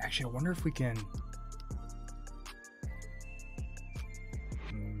 Actually, I wonder if we can.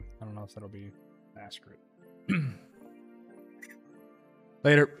 I don't know if that'll be accurate.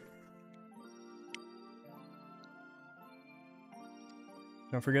 Later.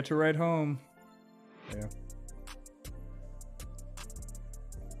 Don't forget to write home. Yeah.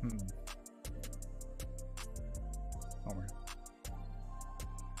 Oh my.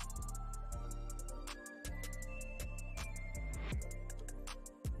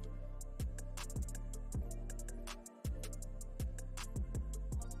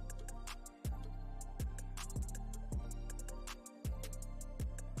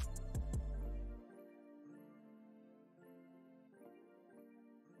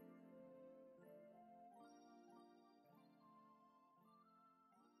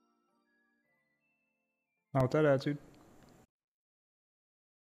 Not with that attitude.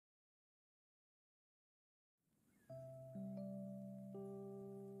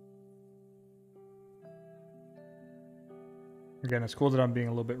 Again, it's cool that I'm being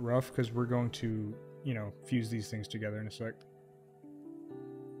a little bit rough because we're going to, you know, fuse these things together in a sec.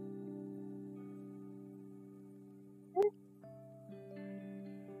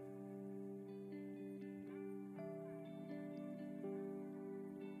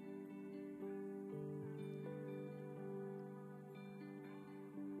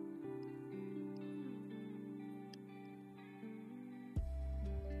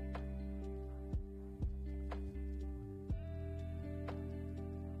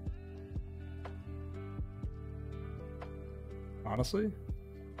 Honestly,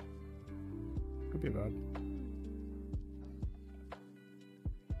 could be bad.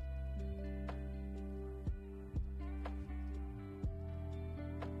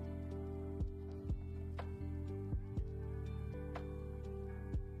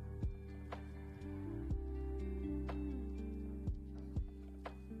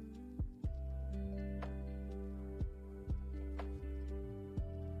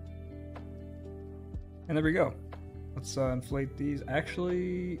 And there we go. Let's inflate these.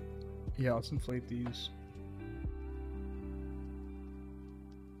 Actually, yeah, let's inflate these.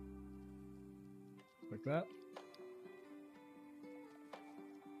 Like that.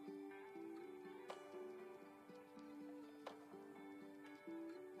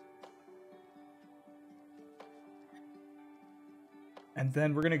 And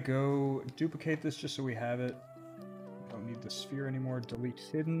then we're gonna go duplicate this just so we have it. We don't need the sphere anymore. Delete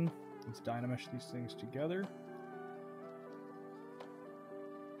hidden. Let's dynamesh these things together.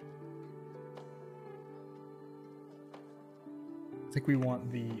 I think we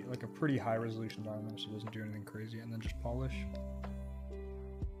want like a pretty high resolution dynamesh so it doesn't do anything crazy, and then just polish.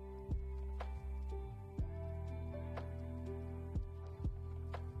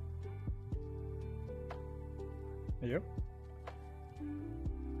 Yep.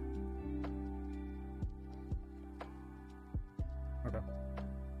 Okay.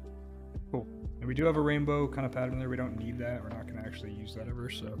 Cool. And we do have a rainbow kind of pattern there. We don't need that. We're not going to actually use that ever,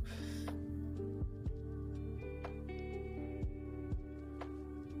 so.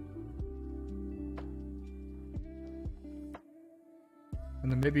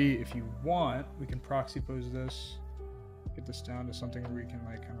 And then maybe if you want, we can proxy pose this, get this down to something where we can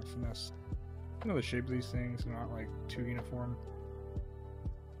like kind of finesse, you know, the shape of these things, they're not like too uniform.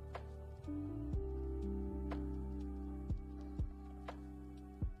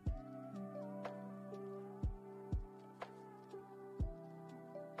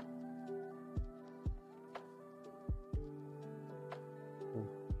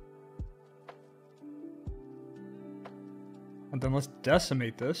 And then let's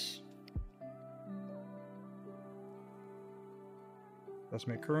decimate this.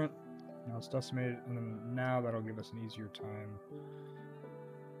 Decimate current. Now let's decimate it, and then now that'll give us an easier time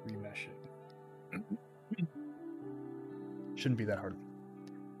remeshing. Shouldn't be that hard.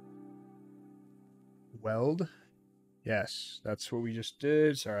 Weld. Yes, that's what we just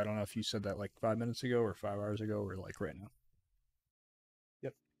did. Sorry, I don't know if you said that like 5 minutes ago or 5 hours ago or like right now.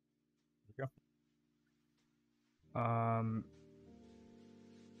 Yep. There we go.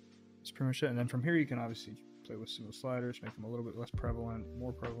 That's pretty much it. And then from here, you can obviously play with some of the sliders, make them a little bit less prevalent,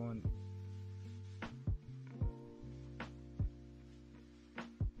 more prevalent.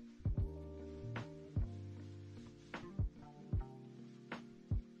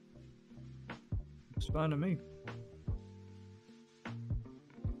 It's fine to me.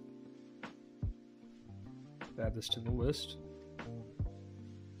 Add this to the list.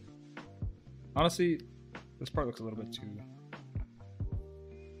 Honestly, this part looks a little bit too.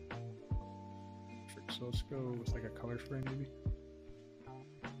 So let's go with like a color frame maybe.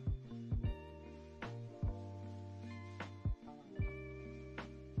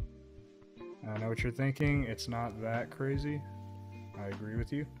 I know what you're thinking. It's not that crazy. I agree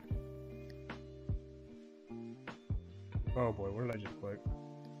with you. Oh boy, what did I just click?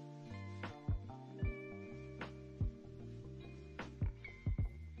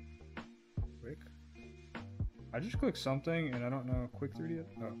 Quick. I just clicked something and I don't know. Quick 3D?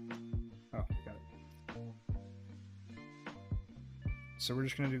 Oh, got it. So we're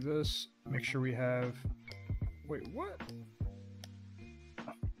just gonna do this. Make sure we have. Wait, what?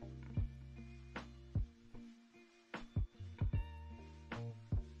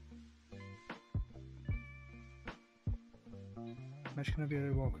 Mesh gonna be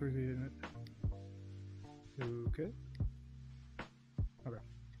a wall created in it. Okay. Okay.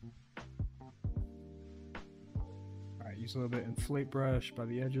 Alright, use a little bit inflate brush by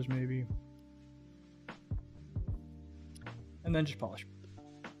the edges maybe. And then just polish.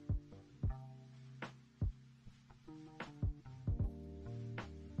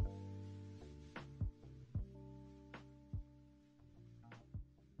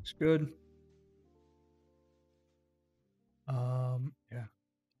 Looks good. Yeah.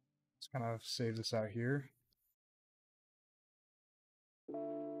 Let's kind of save this out here. I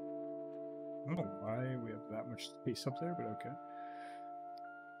don't know why we have that much space up there, but okay.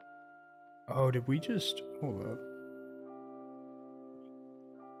 Oh, did we just hold up?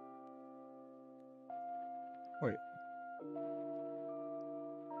 Wait.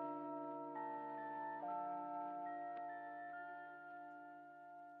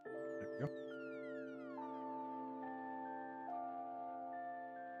 There we go.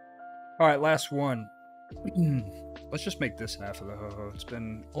 All right, last one. Let's just make this half of the ho-ho. It's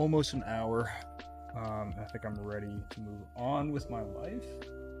been almost an hour. I think I'm ready to move on with my life.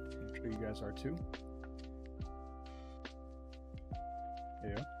 I'm sure you guys are too.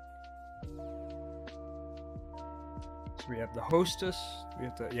 Yeah. So we have the hostess. We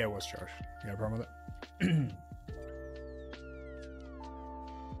have the what's Josh? You got a problem with it?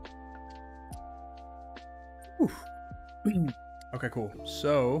 Okay, cool.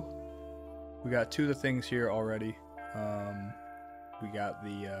 So we got two of the things here already. We got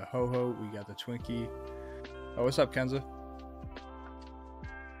the ho-ho. We got the Twinkie. Oh, what's up, Kenza?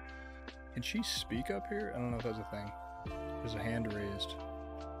 Can she speak up here? I don't know if that's a thing. There's a hand raised.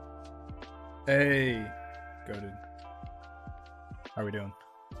 Hey, go dude. How are we doing?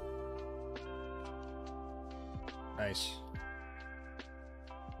 Nice.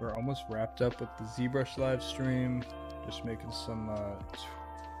 We're almost wrapped up with the ZBrush live stream. Just making some.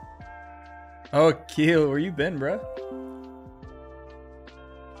 Oh, Keel, where you been, bruh?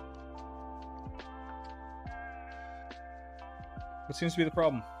 What seems to be the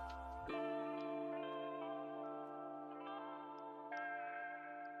problem?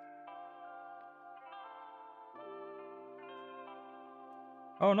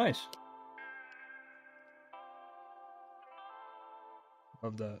 Oh, nice.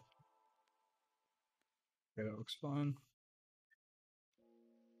 Love that. Okay, that looks fine.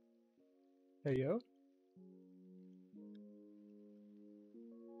 Hey, yo.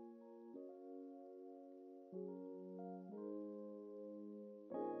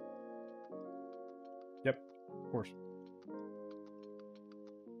 Yep, of course.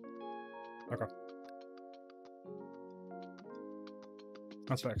 Okay.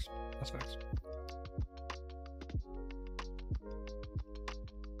 That's facts. That's facts.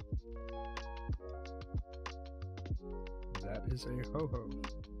 That is a ho-ho.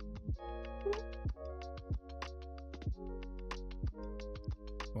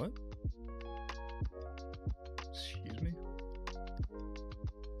 What? Excuse me?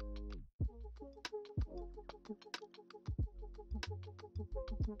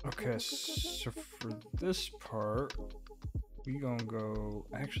 Okay, so for this part, we gonna go,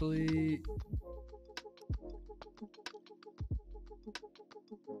 actually,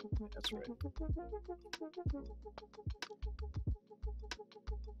 that's right.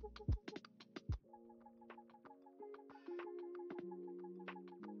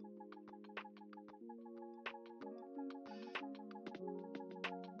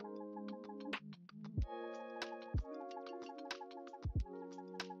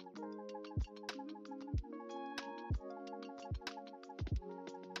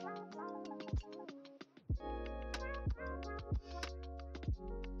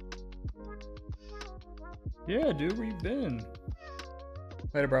 Yeah, dude, where you been?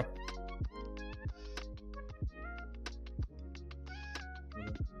 Later, bro.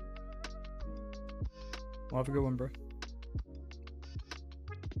 We'll have a good one, bro.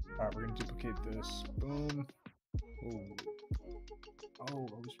 Alright, we're gonna duplicate this. Boom. Oh. Oh,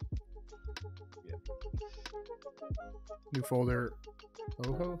 yeah. New folder.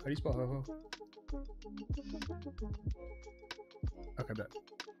 Ho-ho? How do you spell ho-ho? Okay, bet.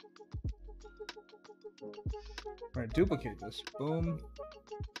 Alright, duplicate this. Boom.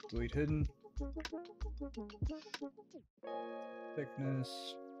 Delete hidden.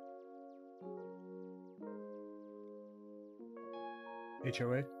 Thickness.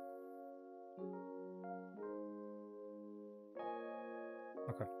 HOA.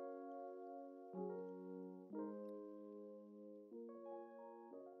 Okay.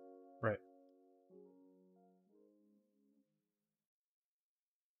 Right.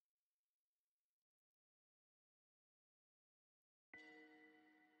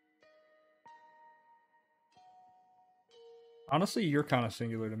 Honestly, you're kind of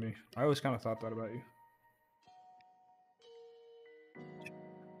singular to me. I always kind of thought that about you.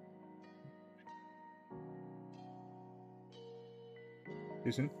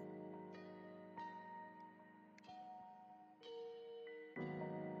 Too soon?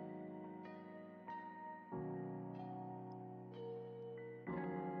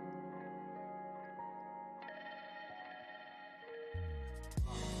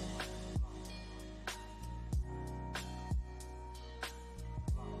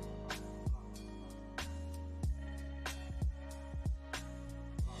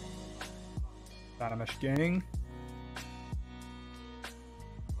 Dynamesh gang.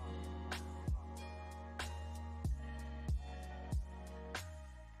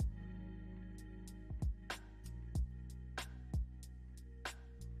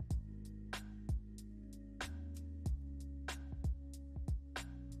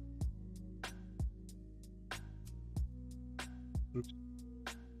 Oops.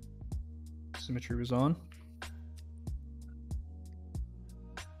 Symmetry was on.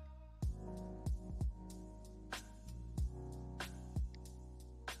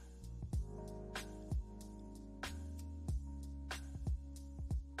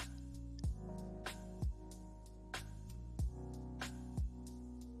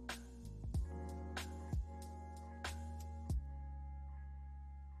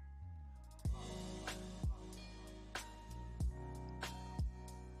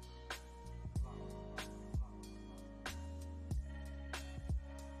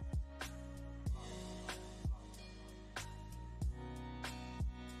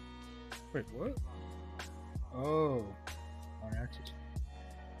 Wait, what? Oh, wrong axis.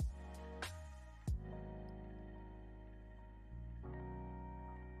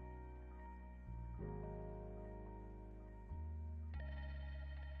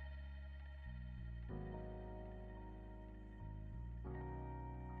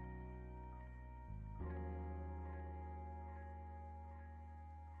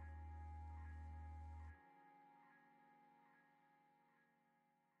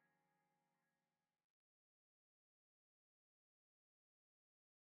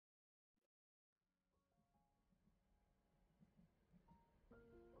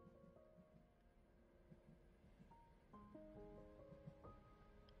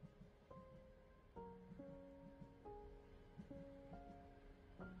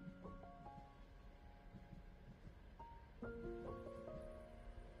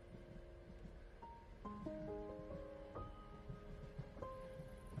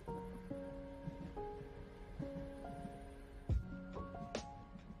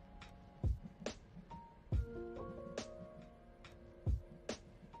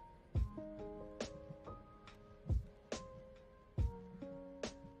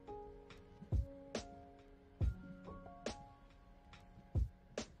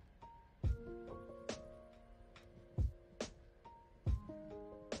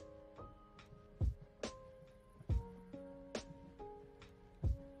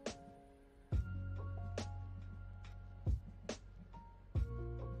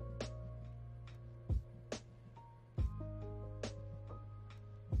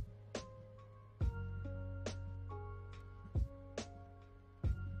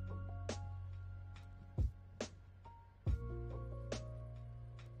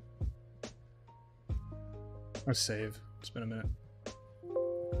 Let's save. It's been a minute.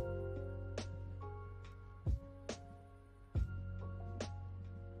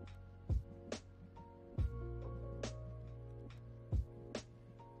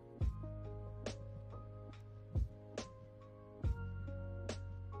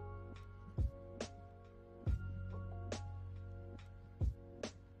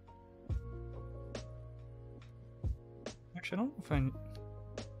 Actually, I don't know if I...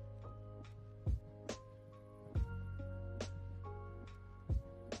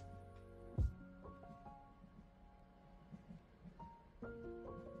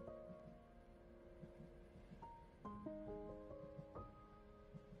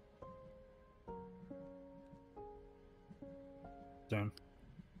 Damn.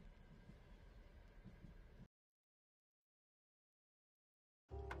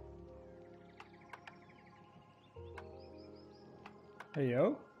 Hey,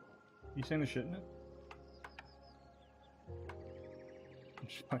 yo. You saying the shit in it?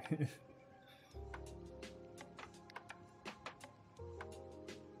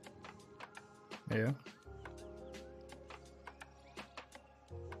 Yeah.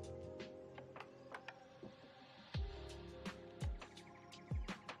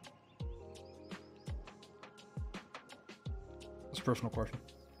 It's a personal question.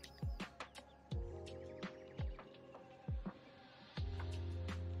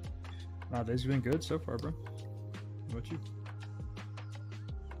 Nah, days have been good so far, bro. What about you?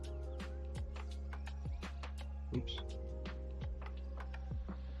 Oops.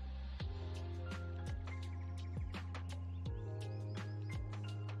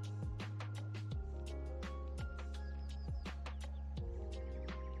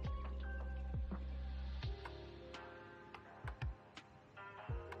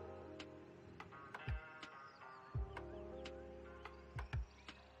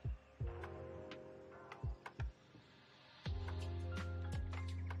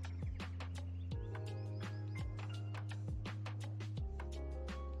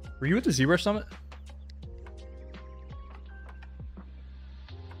 Were you at the ZBrush Summit?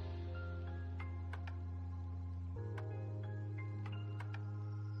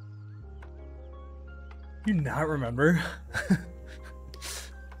 You not remember?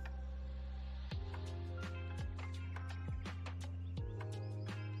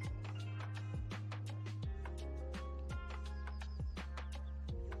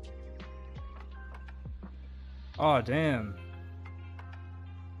 Oh, damn.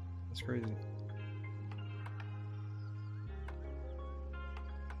 That's crazy.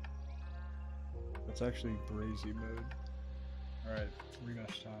 That's actually brazy mode. Alright,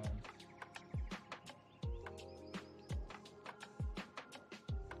 remesh time.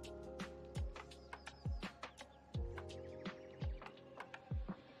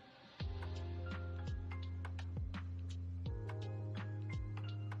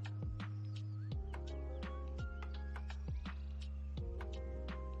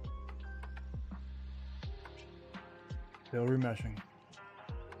 Still remeshing.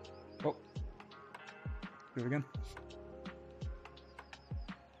 Oh. Do it again.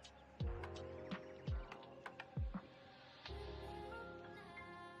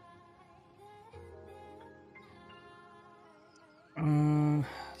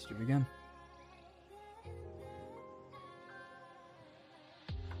 Let's do it again.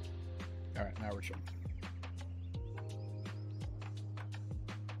 All right, now we're chilling.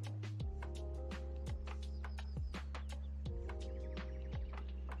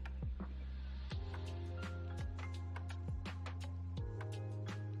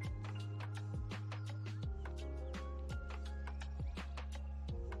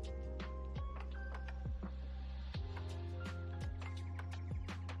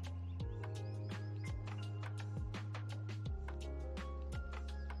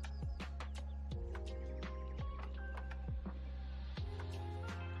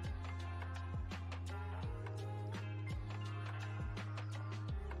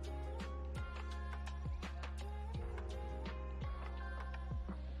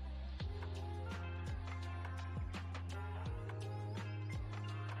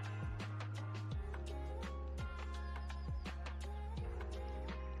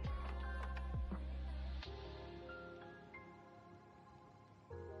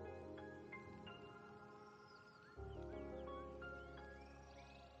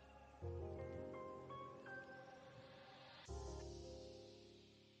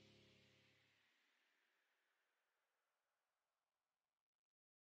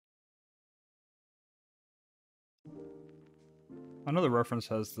 I know the reference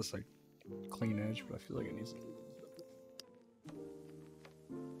has this like clean edge, but I feel like it needs to be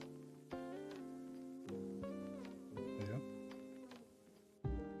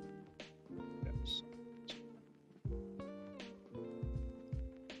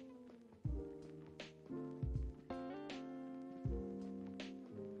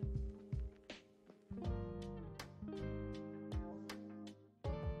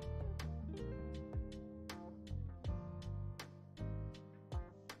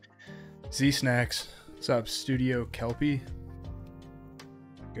Z Snacks. What's up, Studio Kelpie?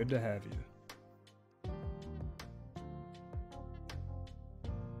 Good to have you.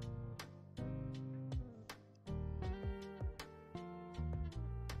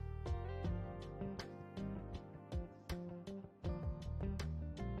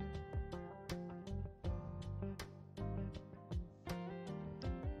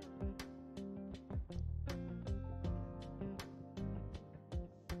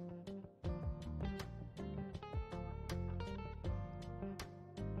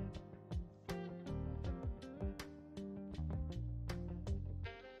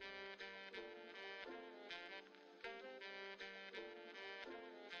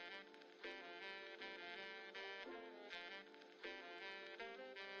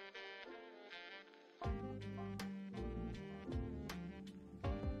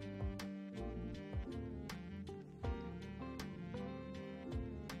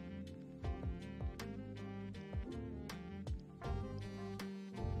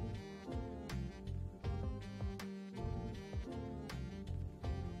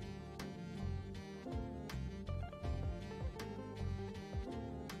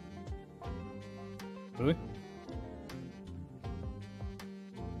 Really?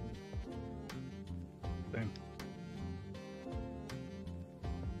 Damn.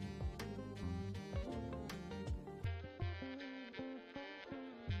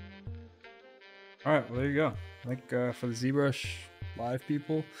 All right, well, there you go. I think for the ZBrush live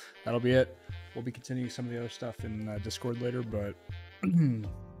people, that'll be it. We'll be continuing some of the other stuff in Discord later, but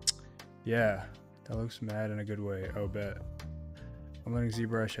yeah, that looks mad in a good way. Oh, bet. I'm learning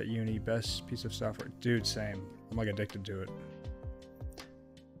ZBrush at uni. Best piece of software. Dude, same. I'm like addicted to it.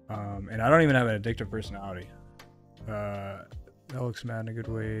 And I don't even have an addictive personality. That looks mad in a good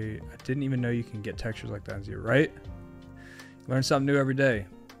way. I didn't even know you can get textures like that in Z, right? Learn something new every day.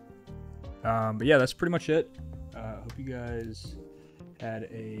 But yeah, that's pretty much it. Hope you guys had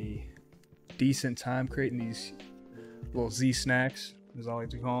a decent time creating these little Z snacks, as I like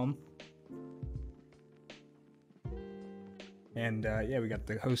to call them. And yeah, we got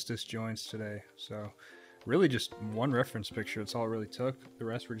the hostess joints today. So really just one reference picture. That's all it really took. The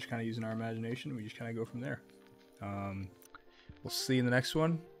rest we're just kind of using our imagination. We just kind of go from there. We'll see you in the next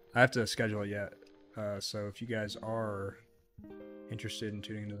one. I have to schedule it yet. So if you guys are interested in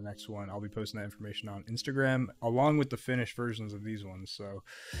tuning into the next one, I'll be posting that information on Instagram along with the finished versions of these ones. So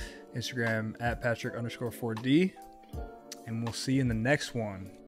Instagram at Patrick_4D. And we'll see you in the next one.